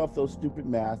took off those stupid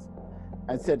masks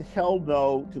and said hell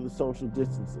no to the social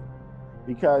distancing.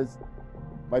 Because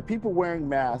by people wearing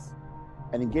masks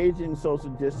and engaging in social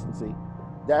distancing,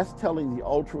 that's telling the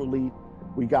ultra elite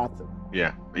we got them.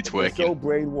 Yeah, it's working. They're so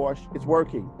brainwashed, it's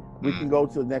working. We can go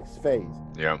to the next phase.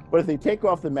 Yeah. But if they take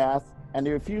off the mask and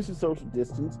they refuse to social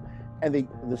distance, and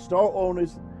the store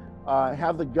owners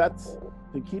have the guts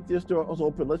to keep their stores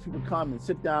open, let people come and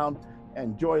sit down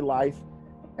and enjoy life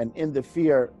and end the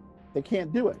fear, they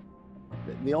can't do it.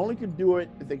 They only can do it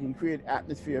if they can create an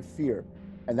atmosphere of fear.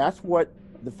 And that's what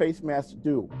the face masks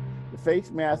do. The face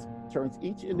mask turns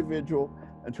each individual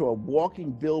into a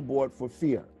walking billboard for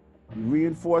fear,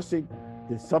 reinforcing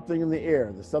there's something in the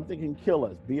air, there's something can kill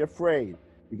us, be afraid.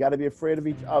 We got to be afraid of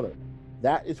each other.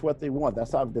 That is what they want.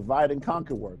 That's how divide and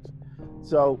conquer works.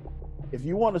 So if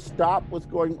you want to stop what's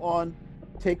going on,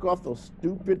 take off those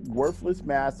stupid, worthless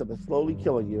masks that are slowly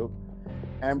killing you,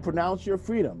 and pronounce your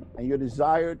freedom and your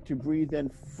desire to breathe in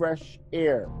fresh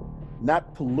air,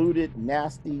 not polluted,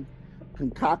 nasty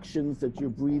concoctions that you're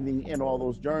breathing in, all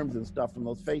those germs and stuff from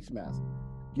those face masks.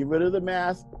 Get rid of the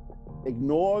mask.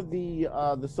 Ignore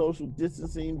the social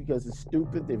distancing because it's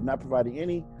stupid. They've not provided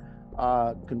any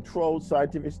controlled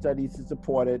scientific studies to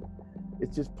support it.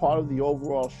 It's just part of the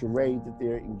overall charade that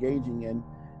they're engaging in,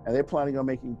 and they're planning on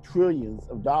making trillions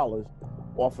of dollars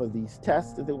off of these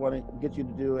tests that they want to get you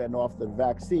to do and off the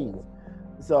vaccines.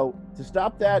 So to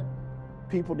stop that,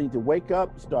 people need to wake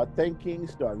up, start thinking,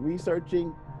 start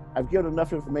researching. I've given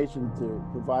enough information to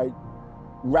provide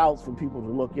routes for people to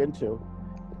look into,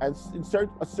 and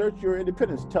assert your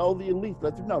independence. Tell the elites,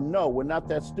 let them know, no, we're not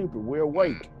that stupid. We're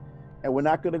awake, and we're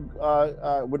not going to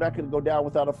go down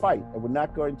without a fight, and we're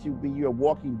not going to be your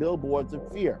walking billboards of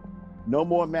fear. No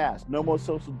more masks, no more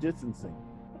social distancing.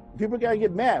 People gotta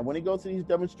get mad when they go to these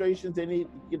demonstrations. They need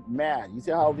to get mad. You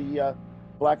see how the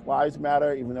Black Lives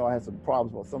Matter, even though I had some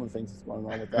problems with some of the things that's going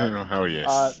on with that. Oh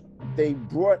yes. They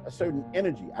brought a certain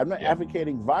energy. I'm not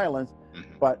advocating violence,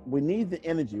 but we need the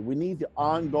energy. We need the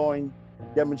ongoing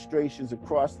demonstrations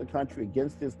across the country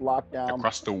against this lockdown.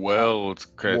 Across the world,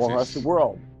 Curtis. Across the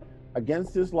world,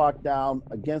 against this lockdown,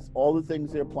 against all the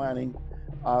things they're planning.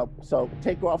 So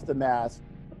take off the mask,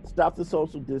 stop the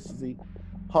social distancing,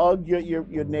 hug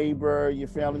your neighbor, your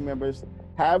family members,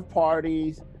 have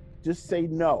parties. Just say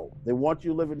no. They want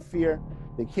you to live in fear.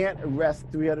 They can't arrest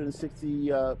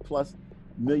 360 plus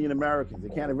million Americans. They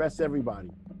can't arrest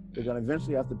everybody. They're going to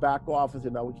eventually have to back off and say,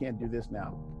 no, we can't do this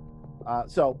now.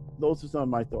 So those are some of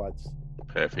my thoughts.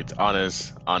 Perfect.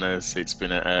 Honors. It's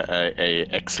been a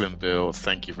excellent bill.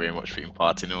 Thank you very much for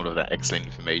imparting all of that excellent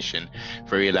information.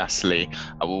 Very lastly,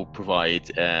 I will provide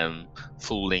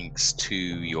full links to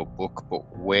your book, but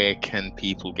where can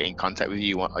people get in contact with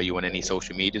you? Are you on any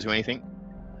social medias or anything?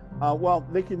 Well,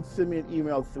 they can send me an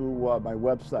email through my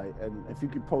website, and if you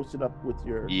could post it up with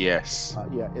your... Yes.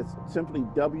 It's simply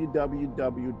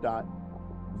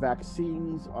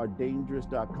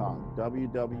www.vaccinesaredangerous.com.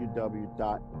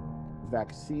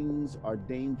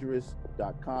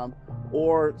 www.vaccinesaredangerous.com.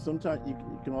 Or sometimes you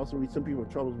can also read, some people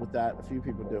have troubles with that, a few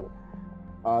people do.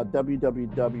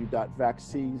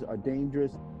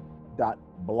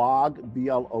 www.vaccinesaredangerous.blog,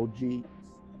 B-L-O-G,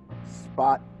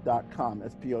 spot.com,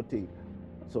 S-P-O-T.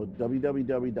 So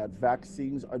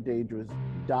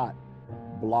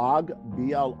www.vaccinesaredangerous.blog,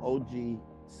 B-L-O-G,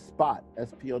 spot,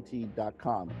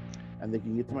 S-P-O-T.com. And they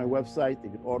can get to my website. They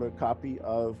can order a copy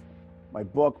of my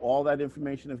book. All that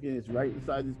information is right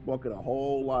inside this book and a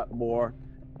whole lot more.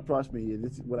 Trust me,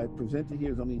 what I presented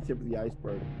here is only the tip of the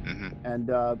iceberg. And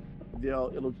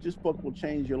this book will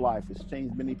change your life. It's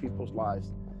changed many people's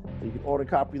lives. So you can order a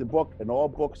copy of the book, and all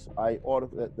books I order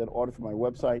that order from my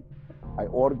website, I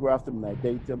autograph them and I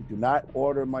date them. Do not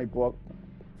order my book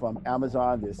from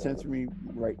Amazon. They're censoring me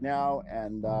right now,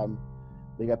 and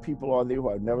they got people on there who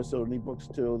I've never sold any books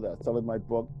to that are selling my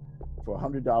book for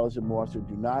 $100 or more. So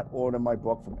do not order my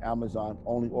book from Amazon.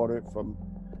 Only order it from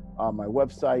my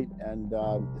website, and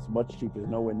it's much cheaper. It's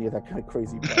nowhere near that kind of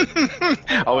crazy price.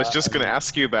 I was just going to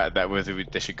ask you about that, whether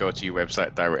they should go to your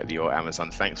website directly or Amazon.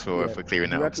 Thanks for clearing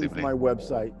that up. Directly from my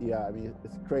website. Yeah, I mean,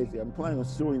 it's crazy. I'm planning on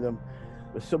suing them.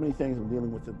 There's so many things I'm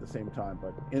dealing with at the same time,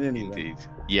 but in any way.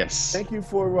 Yes. Thank you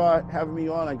for having me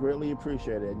on. I greatly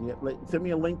appreciate it. And send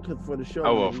me a link for the show.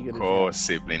 Oh, of course,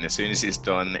 sibling. As soon as it's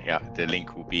done, the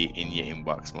link will be in your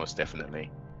inbox, most definitely.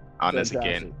 Honors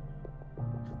again.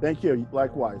 Thank you.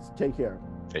 Likewise. Take care.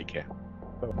 Take care.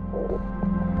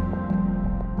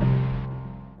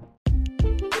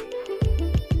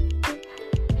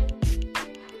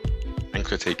 Thanks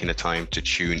for taking the time to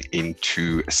tune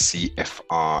into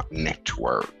CFR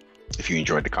Network. If you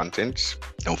enjoyed the content,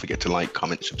 don't forget to like,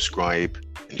 comment, subscribe.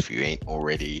 And if you ain't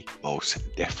already,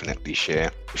 most definitely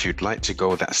share. If you'd like to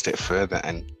go that step further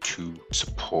and to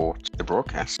support the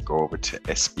broadcast, go over to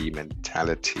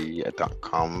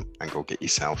sbmentality.com and go get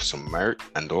yourself some merch.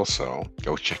 And also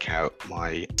go check out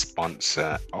my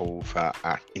sponsor over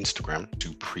at Instagram,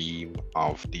 Supreme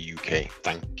of the UK.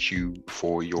 Thank you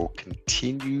for your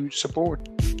continued support.